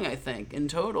 episodes long, I think, in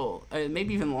total.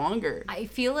 Maybe even longer. I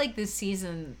feel like this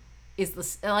season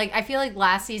is I feel like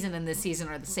last season and this season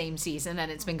are the same season, and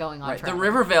it's been going on Right. forever. The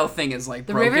Riverdale thing is like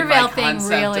The broken Riverdale by thing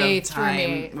concept really of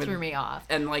time threw me off.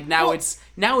 And like now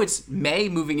it's May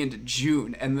moving into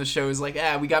June, and the show is like,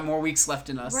 we got more weeks left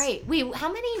in us. Right. Wait,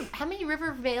 how many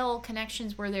Riverdale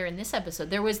connections were there in this episode?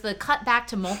 There was the cut back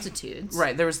to Multitudes.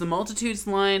 Right. There was the Multitudes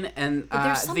line, and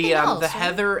there's something else, the right?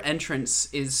 Heather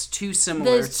entrance is too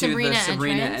similar to Sabrina the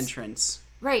Sabrina entrance? entrance.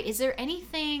 Right. Is there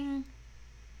anything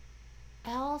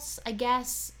else? I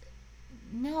guess.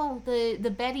 No,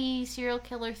 the Betty serial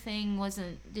killer thing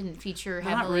didn't feature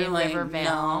heavily in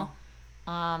Rivervale.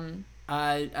 No.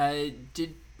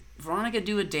 Did Veronica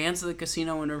do a dance at the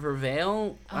casino in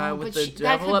Rivervale with the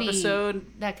Devil episode?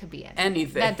 That could be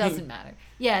anything. That doesn't matter.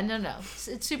 Yeah, no.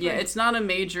 It's super. Yeah, it's not a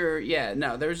major. Yeah,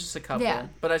 no, there was just a couple. Yeah.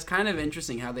 But it's kind of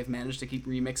interesting how they've managed to keep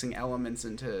remixing elements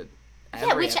into.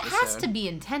 Which has to be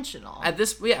intentional.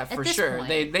 For sure.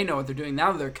 Point. They know what they're doing.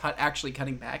 Now they're actually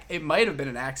cutting back. It might have been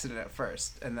an accident at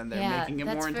first, and then they're making it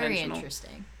more intentional. That's very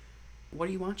interesting. What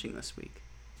are you watching this week?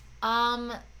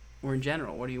 Or in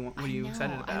general, what are you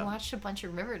excited about? I watched a bunch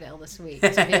of Riverdale this week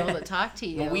to be able to talk to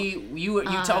you. Well, you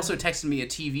also texted me a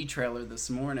TV trailer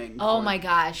this morning. Oh my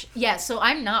gosh. Yeah, so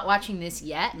I'm not watching this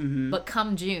yet, but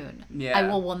come June, I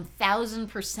will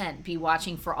 1000% be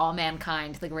watching For All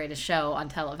Mankind, the greatest show on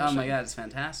television. Oh my God, it's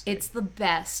fantastic. It's the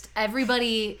best.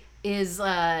 Everybody is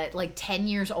like 10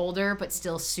 years older but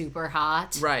still super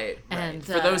hot. Right. And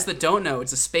for those that don't know,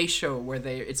 it's a space show where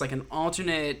it's like an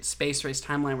alternate space race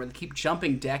timeline where they keep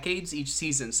jumping decades each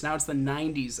season. So now it's the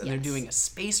 90s and they're doing a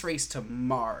space race to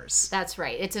Mars. That's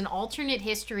right. It's an alternate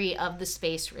history of the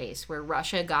space race where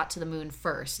Russia got to the moon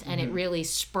first, and it really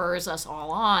spurs us all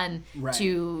on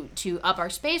to up our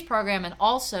space program, and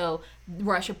also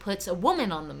Russia puts a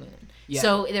woman on the moon. Yeah.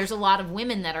 So there's a lot of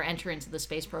women that are entering into the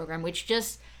space program, which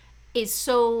just is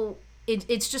so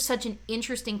it's just such an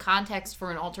interesting context for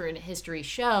an alternate history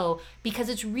show because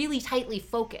it's really tightly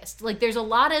focused. Like there's a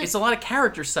lot of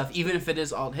character stuff, even if it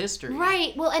is alt history.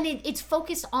 Right. Well, and it's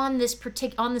focused on this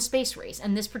on the space race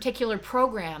and this particular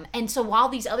program. And so while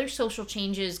these other social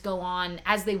changes go on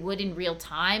as they would in real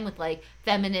time with like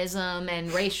feminism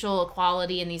and racial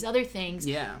equality and these other things,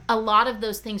 a lot of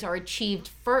those things are achieved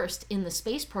first in the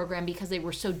space program because they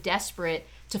were so desperate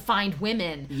to find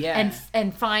women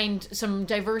and find some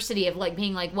diversity of like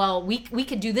being like, well, we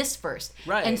could do this first.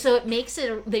 Right. And so it makes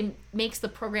the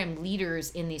program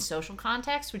leaders in these social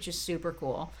contexts, which is super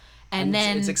cool. And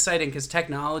then it's exciting because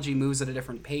technology moves at a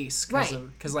different pace.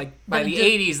 Because like But by the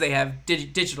 80s they have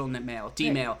digital mail,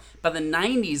 D-mail. By the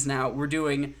 90s now we're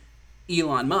doing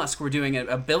Elon Musk. We're doing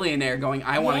a billionaire going,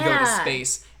 I want to go to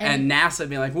space. And NASA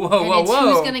being like, whoa.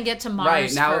 Who's going to get to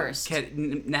Mars first?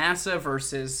 NASA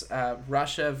versus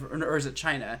Russia, or is it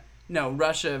China? No,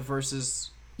 Russia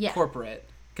versus corporate.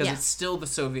 Because it's still the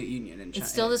Soviet Union in China.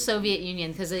 It's still the Soviet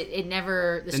Union because the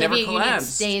Soviet Union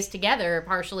stays together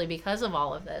partially because of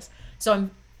all of this. So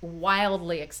I'm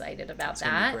wildly excited about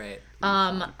that. Great.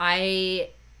 I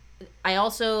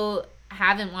also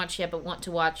haven't watched yet but want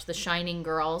to watch The Shining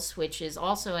Girls, which is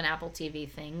also an Apple TV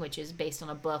thing, which is based on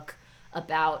a book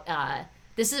about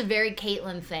this is a very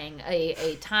Caitlin thing,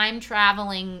 a time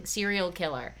traveling serial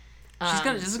killer.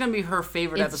 This is gonna be her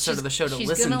favorite episode of the show to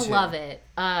listen to. She's gonna love it.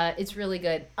 It's really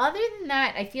good. Other than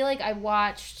that, I feel like I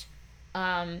watched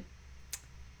I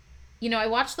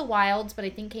watched The Wilds, but I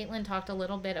think Caitlin talked a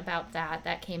little bit about that.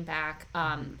 That came back.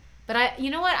 But you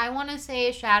know what? I want to say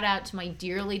a shout out to my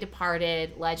dearly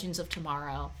departed Legends of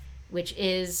Tomorrow, which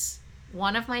is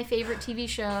one of my favorite TV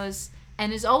shows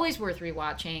and is always worth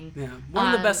rewatching. Yeah, one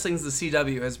of the best things the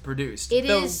CW has produced.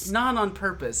 Though not on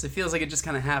purpose. It feels like it just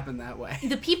kind of happened that way.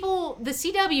 The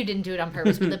CW didn't do it on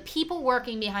purpose, but the people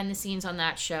working behind the scenes on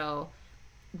that show,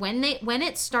 when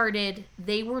it started,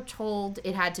 they were told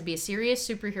it had to be a serious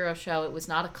superhero show. It was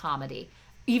not a comedy,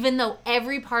 even though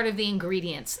every part of the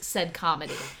ingredients said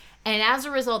comedy. And as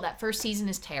a result, that first season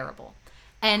is terrible.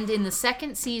 And in the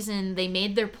second season, they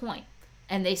made their point.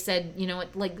 And they said, you know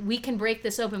what, like, we can break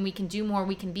this open, we can do more,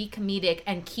 we can be comedic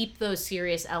and keep those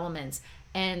serious elements.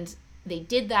 And they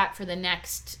did that for the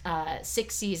next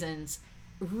 6 seasons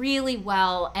really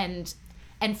well. And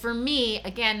for me,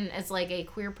 again, as like a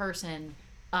queer person,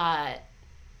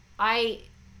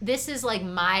 this is like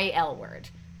my L Word.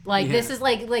 Like, this is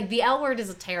like the L Word is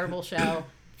a terrible show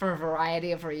for a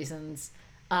variety of reasons.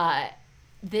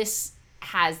 This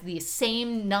has the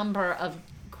same number of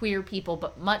queer people,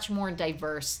 but much more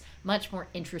diverse, much more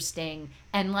interesting,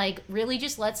 and like really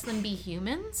just lets them be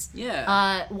humans.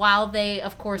 Yeah. While they,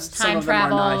 of course, time Some of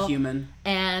travel them are not human.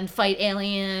 and fight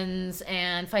aliens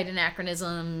and fight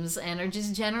anachronisms and are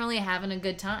just generally having a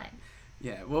good time.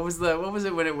 Yeah. What was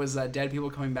it when it was dead people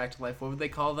coming back to life? What would they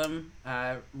call them?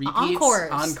 Repeats? Encores.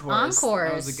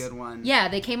 That was a good one. Yeah,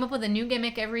 they came up with a new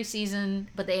gimmick every season,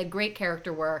 but they had great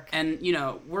character work. And, you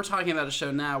know, we're talking about a show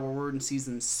now where we're in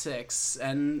season 6,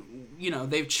 and, you know,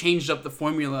 they've changed up the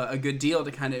formula a good deal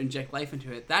to kind of inject life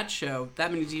into it. That show,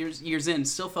 that many years in,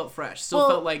 still felt fresh. Still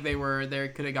felt like they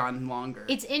could have gone longer.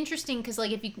 It's interesting because,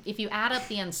 like, if you add up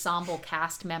the ensemble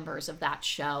cast members of that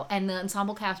show and the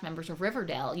ensemble cast members of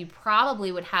Riverdale, you probably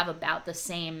would have about the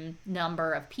same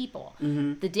number of people.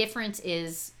 Mm-hmm. The difference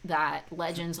is that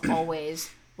Legends always,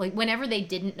 like, whenever they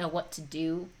didn't know what to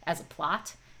do as a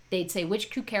plot, they'd say which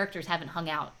two characters haven't hung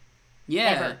out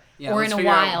ever, or in a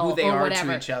while, who they or are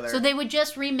whatever. to each other. So they would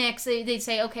just remix. They'd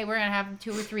say, okay, we're gonna have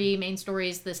 2 or 3 main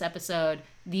stories this episode.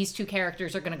 These 2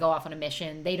 characters are gonna go off on a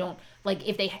mission. They don't, like,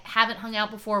 if they haven't hung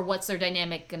out before, what's their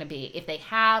dynamic gonna be? If they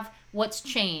have, what's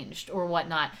changed or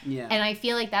whatnot? Yeah. And I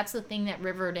feel like that's the thing that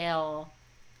Riverdale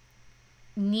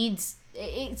needs.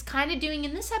 It's kind of doing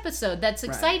in this episode. That's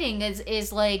exciting.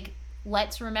 Is like,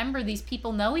 let's remember these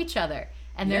people know each other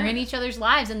and they're in each other's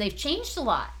lives and they've changed a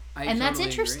lot. And that's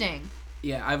interesting. Agree.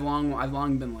 Yeah, I've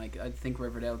long been like, I think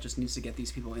Riverdale just needs to get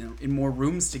these people in more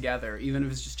rooms together, even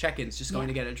if it's just check-ins, just going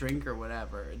to get a drink or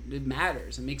whatever. It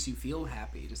matters. It makes you feel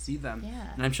happy to see them.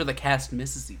 Yeah. And I'm sure the cast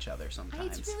misses each other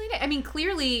sometimes. It's really nice. I mean,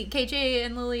 clearly KJ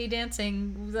and Lily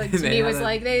dancing, like, to me was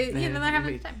like they're having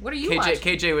a good time. What are you watching?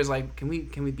 KJ was like, can we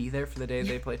be there for the day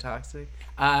they play Toxic?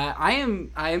 I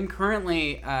am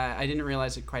currently. I didn't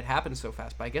realize it quite happened so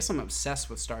fast, but I guess I'm obsessed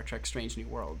with Star Trek: Strange New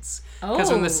Worlds. Because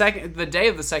on the day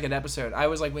of the second episode, I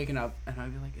was like waking up and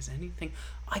I'd be like, is anything?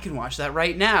 I can watch that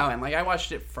right now. And like, I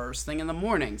watched it first thing in the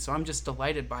morning, so I'm just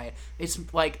delighted by it. It's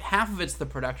like half of it's the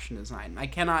production design.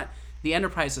 The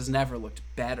Enterprise has never looked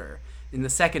better. In the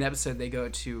second episode, they go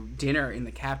to dinner in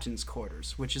the captain's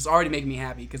quarters, which is already making me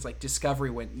happy because like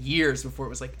Discovery went years before it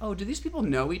was like, oh, do these people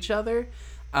know each other?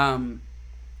 And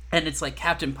it's like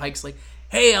Captain Pike's like,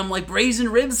 hey, I'm like braising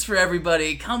ribs for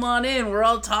everybody. Come on in. We're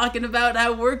all talking about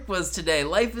how work was today.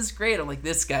 Life is great. I'm like,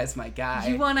 this guy's my guy.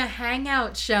 You want a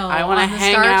hangout show I want to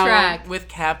hang Star out Trek with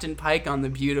Captain Pike on the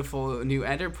beautiful new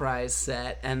Enterprise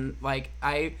set. And like,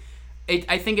 I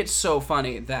think it's so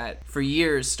funny that for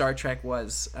years Star Trek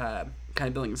was kind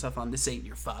of building itself on, this ain't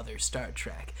your father's Star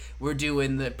Trek. We're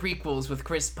doing the prequels with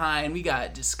Chris Pine. We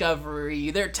got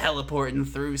Discovery. They're teleporting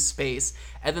through space.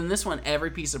 And then this one,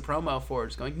 every piece of promo for it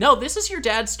is going, no, this is your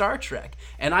dad's Star Trek.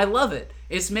 And I love it.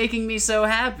 It's making me so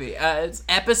happy. It's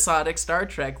episodic Star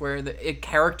Trek where a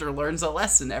character learns a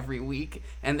lesson every week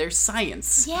and there's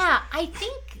science. Yeah, I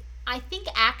think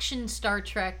action Star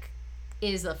Trek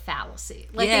is a fallacy.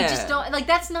 Like, Yeah. they just don't, like,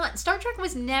 that's not, Star Trek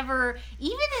was never,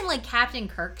 even in like Captain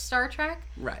Kirk's Star Trek,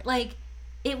 Right. like,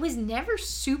 it was never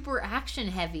super action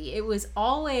heavy. It was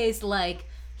always like,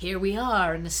 here we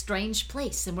are in a strange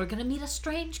place and we're gonna meet a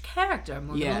strange character and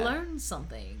we're gonna learn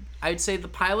something. I'd say the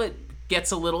pilot gets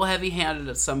a little heavy-handed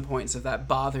at some points if that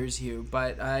bothers you,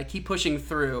 but keep pushing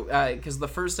through because the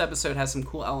first episode has some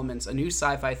cool elements. A new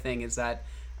sci-fi thing is that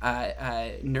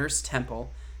Nurse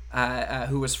Temple,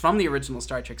 who was from the original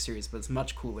Star Trek series, but it's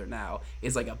much cooler now,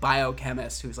 is like a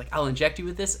biochemist who's like, I'll inject you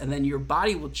with this, and then your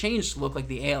body will change to look like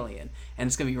the alien, and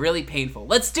it's gonna be really painful.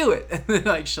 Let's do it! And then,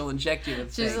 like, she'll inject you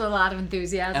with Just a lot of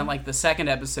enthusiasm. And like the second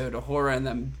episode, Uhura and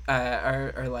them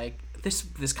are like,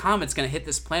 this comet's gonna hit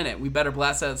this planet. We better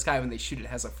blast it out of the sky. When they shoot, it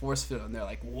has a force field, and they're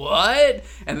like, what?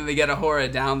 And then they get Uhura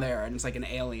down there, and it's like an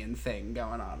alien thing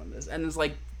going on in this, and it's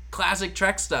like classic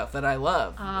Trek stuff that I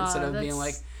love. Instead of being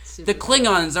like, the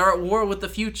Klingons are at war with the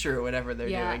future or whatever they're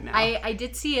doing now. I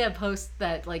did see a post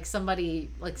that like somebody,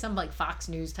 like some like Fox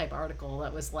News type article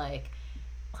that was like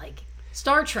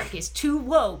Star Trek is too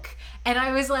woke, and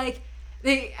I was like,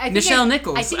 Nichelle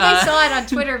Nichols. I think I saw it on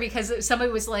Twitter because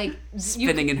somebody was like,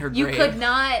 spinning in her grave. You could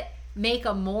not make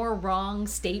a more wrong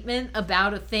statement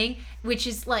about a thing, which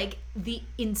is like the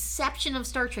inception of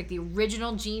Star Trek, the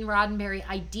original Gene Roddenberry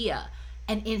idea.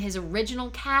 And in his original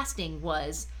casting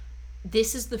was,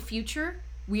 this is the future.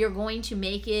 We are going to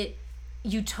make it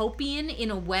utopian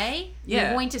in a way. Yeah.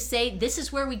 We're going to say this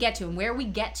is where we get to, and where we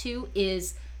get to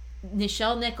is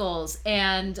Nichelle Nichols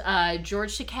and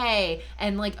George Takei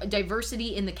and like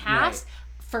diversity in the cast. Right.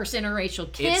 First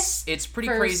interracial kiss. It's pretty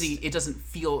crazy. It doesn't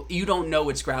feel, you don't know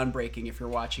it's groundbreaking if you're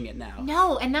watching it now.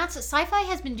 No, and that's, sci-fi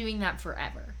has been doing that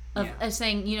forever. Of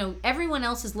saying, you know, everyone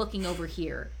else is looking over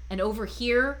here, and over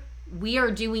here we are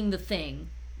doing the thing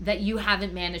that you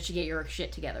haven't managed to get your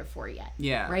shit together for yet.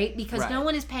 Yeah. Right? Because no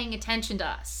one is paying attention to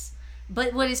us.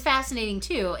 But what is fascinating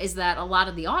too is that a lot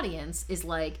of the audience is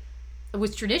like,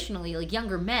 was traditionally like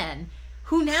younger men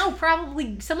who now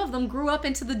probably, some of them grew up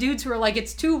into the dudes who are like,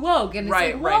 it's too woke. And it's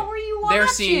like, what were you watching? They're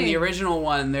seeing the original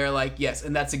one. They're like, yes,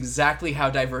 and that's exactly how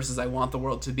diverse as I want the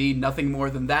world to be. Nothing more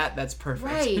than that. That's perfect.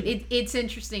 Right. It's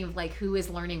interesting of like who is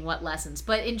learning what lessons.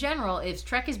 But in general, if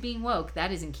Trek is being woke,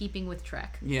 that is in keeping with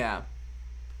Trek. Yeah.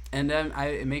 And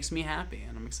it makes me happy,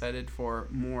 and I'm excited for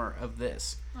more of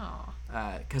this.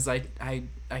 Because I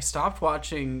stopped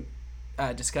watching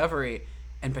Discovery,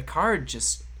 and Picard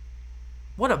just...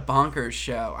 What a bonkers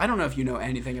show. I don't know if you know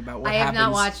anything about what happens. I have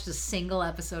not watched a single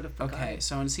episode of Picard. Okay,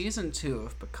 so in season 2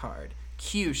 of Picard,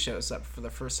 Q shows up for the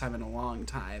first time in a long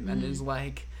time and is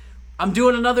like, I'm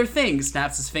doing another thing,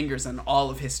 snaps his fingers, and all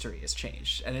of history has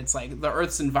changed. And it's like, the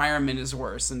Earth's environment is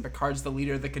worse, and Picard's the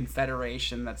leader of the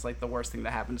Confederation. That's like the worst thing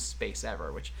that happened to space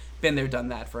ever, which, been there, done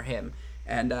that for him.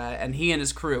 And he and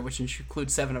his crew, which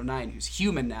includes Seven of Nine, who's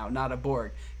human now, not a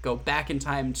Borg, go back in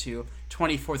time to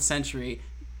 24th century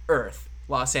Earth.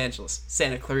 Los Angeles,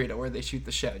 Santa Clarita, where they shoot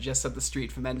the show, just up the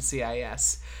street from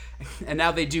NCIS. And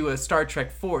now they do a Star Trek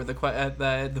IV,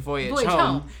 the Voyage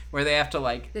Home, where they have to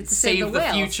like save the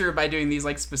future by doing these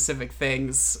like specific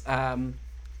things.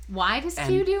 Why does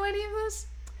Q do any of this?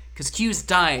 Because Q's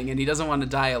dying and he doesn't want to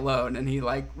die alone, and he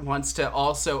like wants to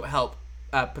also help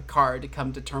Picard to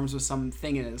come to terms with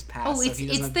something in his past. Oh, so he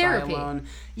doesn't it's therapy. Die alone.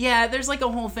 Yeah, there's like a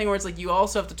whole thing where it's like you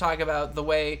also have to talk about the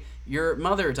way your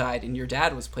mother died and your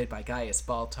dad was played by Gaius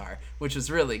Baltar, which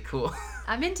was really cool.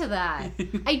 I'm into that.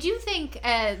 I do think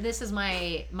this is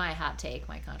my hot take,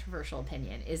 my controversial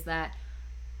opinion, is that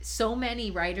so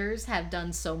many writers have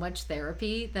done so much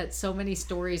therapy that so many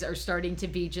stories are starting to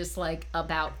be just like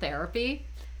about therapy.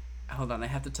 Hold on, I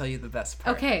have to tell you the best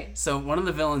part. Okay. So one of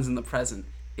the villains in the present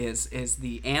is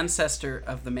the ancestor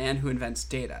of the man who invents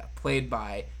Data, played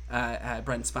by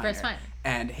Brent Spiner.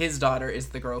 And his daughter is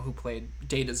the girl who played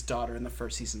Data's daughter in the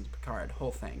first season of Picard,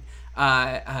 whole thing.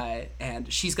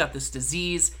 And she's got this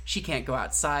disease. She can't go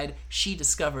outside. She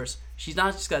discovers she's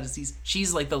not just got a disease.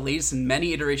 She's like the latest in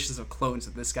many iterations of clones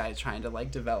that this guy is trying to like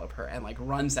develop her, and like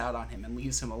runs out on him and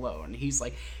leaves him alone. And he's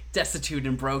like destitute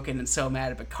and broken and so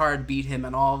mad. Picard beat him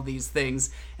and all of these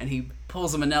things. And he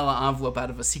pulls a manila envelope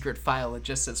out of a secret file that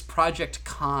just says Project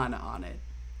Khan on it.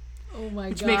 Oh my god.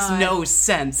 Which makes no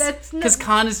sense. Because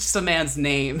Khan is just a man's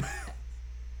name.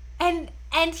 And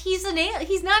he's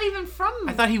he's not even from...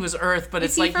 I thought he was Earth, but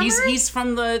it's like he's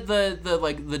from the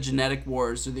like the genetic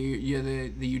wars or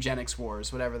the eugenics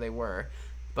wars, whatever they were.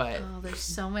 But there's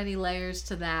so many layers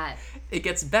to that. It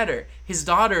gets better. His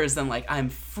daughter is then like, I'm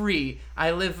free.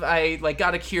 I like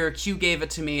got a cure. Q gave it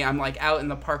to me. I'm like out in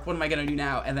the park. What am I gonna do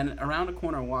now? And then around a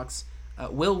corner walks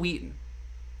Will Wheaton.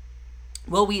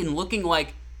 Will Wheaton looking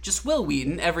like just Will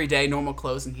Wheaton, everyday, normal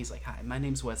clothes, and he's like, hi, my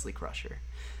name's Wesley Crusher.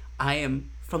 I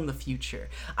am from the future.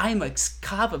 I am a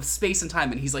cop of space and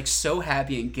time. And he's like so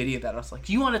happy and giddy about it. I was like,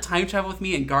 do you want to time travel with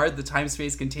me and guard the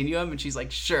time-space continuum? And she's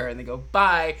like, sure. And they go,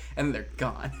 bye. And then they're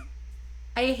gone.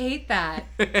 I hate that.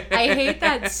 I hate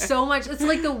that so much. It's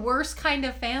like the worst kind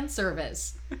of fan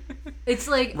service. It's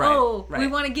like, we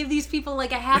want to give these people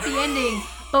like a happy ending,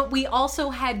 but we also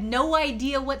had no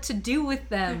idea what to do with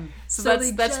them. So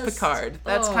that's Picard.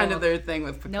 That's kind of their thing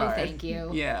with Picard. No, thank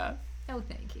you. Yeah. No,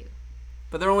 thank you.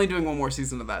 But they're only doing one more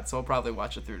season of that, so I'll probably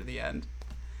watch it through to the end.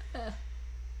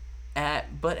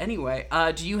 But anyway,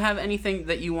 do you have anything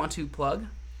that you want to plug?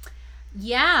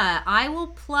 Yeah, I will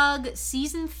plug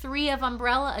season 3 of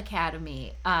Umbrella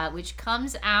Academy, which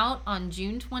comes out on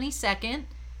June 22nd.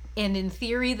 And in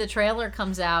theory, the trailer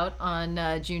comes out on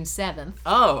June 7th.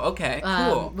 Oh, okay,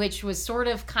 cool. Which was sort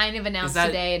of kind of announced Is that,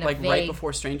 today in a vague... right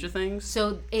before Stranger Things?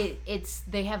 So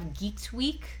they have Geeked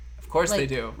Week. Of course they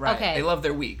do, right. Okay. They love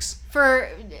their weeks.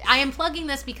 I am plugging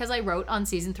this because I wrote on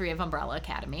season 3 of Umbrella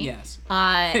Academy. Yes.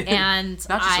 And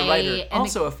not just a writer,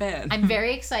 also a fan. I'm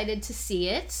very excited to see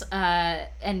it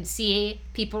and see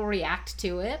people react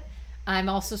to it. I'm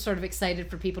also sort of excited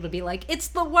for people to be like, it's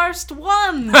the worst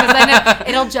one! Because then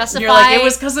it'll justify... You're like, it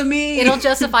was because of me! It'll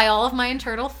justify all of my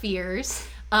internal fears.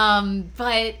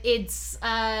 But it's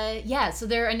so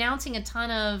they're announcing a ton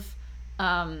of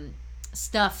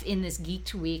stuff in this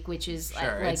Geek Week, which is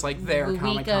it's like their the week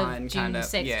Comic-Con of June kind of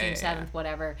 6th, June 7th,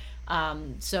 whatever.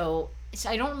 So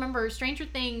I don't remember Stranger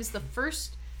Things. The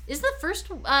first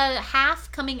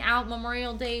half coming out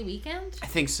Memorial Day weekend. I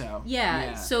think so.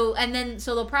 Yeah. So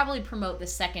they'll probably promote the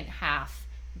second half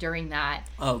during that.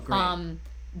 Oh, great.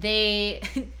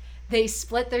 They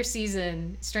split their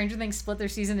season. Stranger Things split their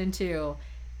season in two,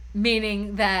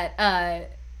 meaning that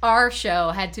our show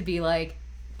had to be like,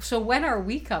 so when are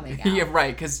we coming out? Yeah,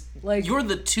 right, because you're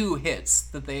the two hits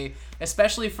that they,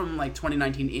 especially from like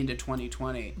 2019 into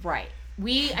 2020. Right.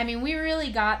 We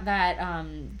really got that.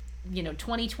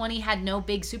 2020 had no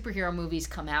big superhero movies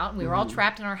come out. We were all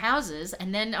trapped in our houses,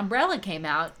 and then Umbrella came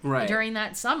out during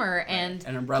that summer, and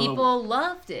Umbrella, people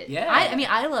loved it. Yeah.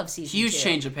 I love season 2. Huge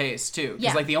change of pace, too.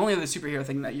 Because the only other superhero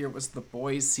thing that year was The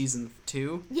Boys season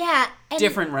 2. Yeah. And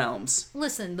different realms.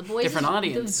 Listen, The Boys different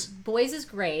audience. The Boys is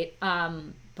great,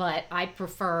 but I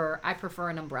prefer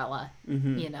an Umbrella.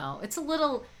 Mm-hmm. It's a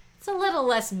little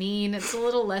less mean. It's a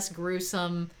little less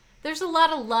gruesome. There's a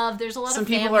lot of love. There's a lot of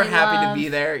family love. Some people are happy to be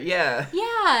there. Yeah.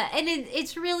 Yeah, and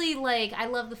it's really I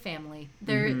love the family.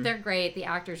 They're great. The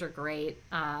actors are great.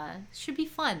 Should be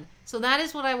fun. So that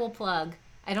is what I will plug.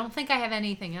 I don't think I have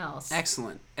anything else.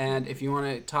 Excellent. And if you want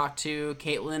to talk to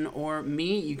Caitlin or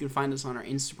me, you can find us on our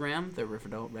Instagram, the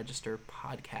Riverdale Register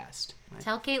Podcast.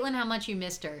 Tell Caitlin how much you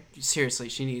missed her. Seriously,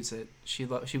 she needs it. She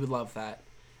would love that.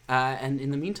 And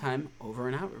in the meantime, over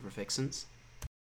and out, River Vixens.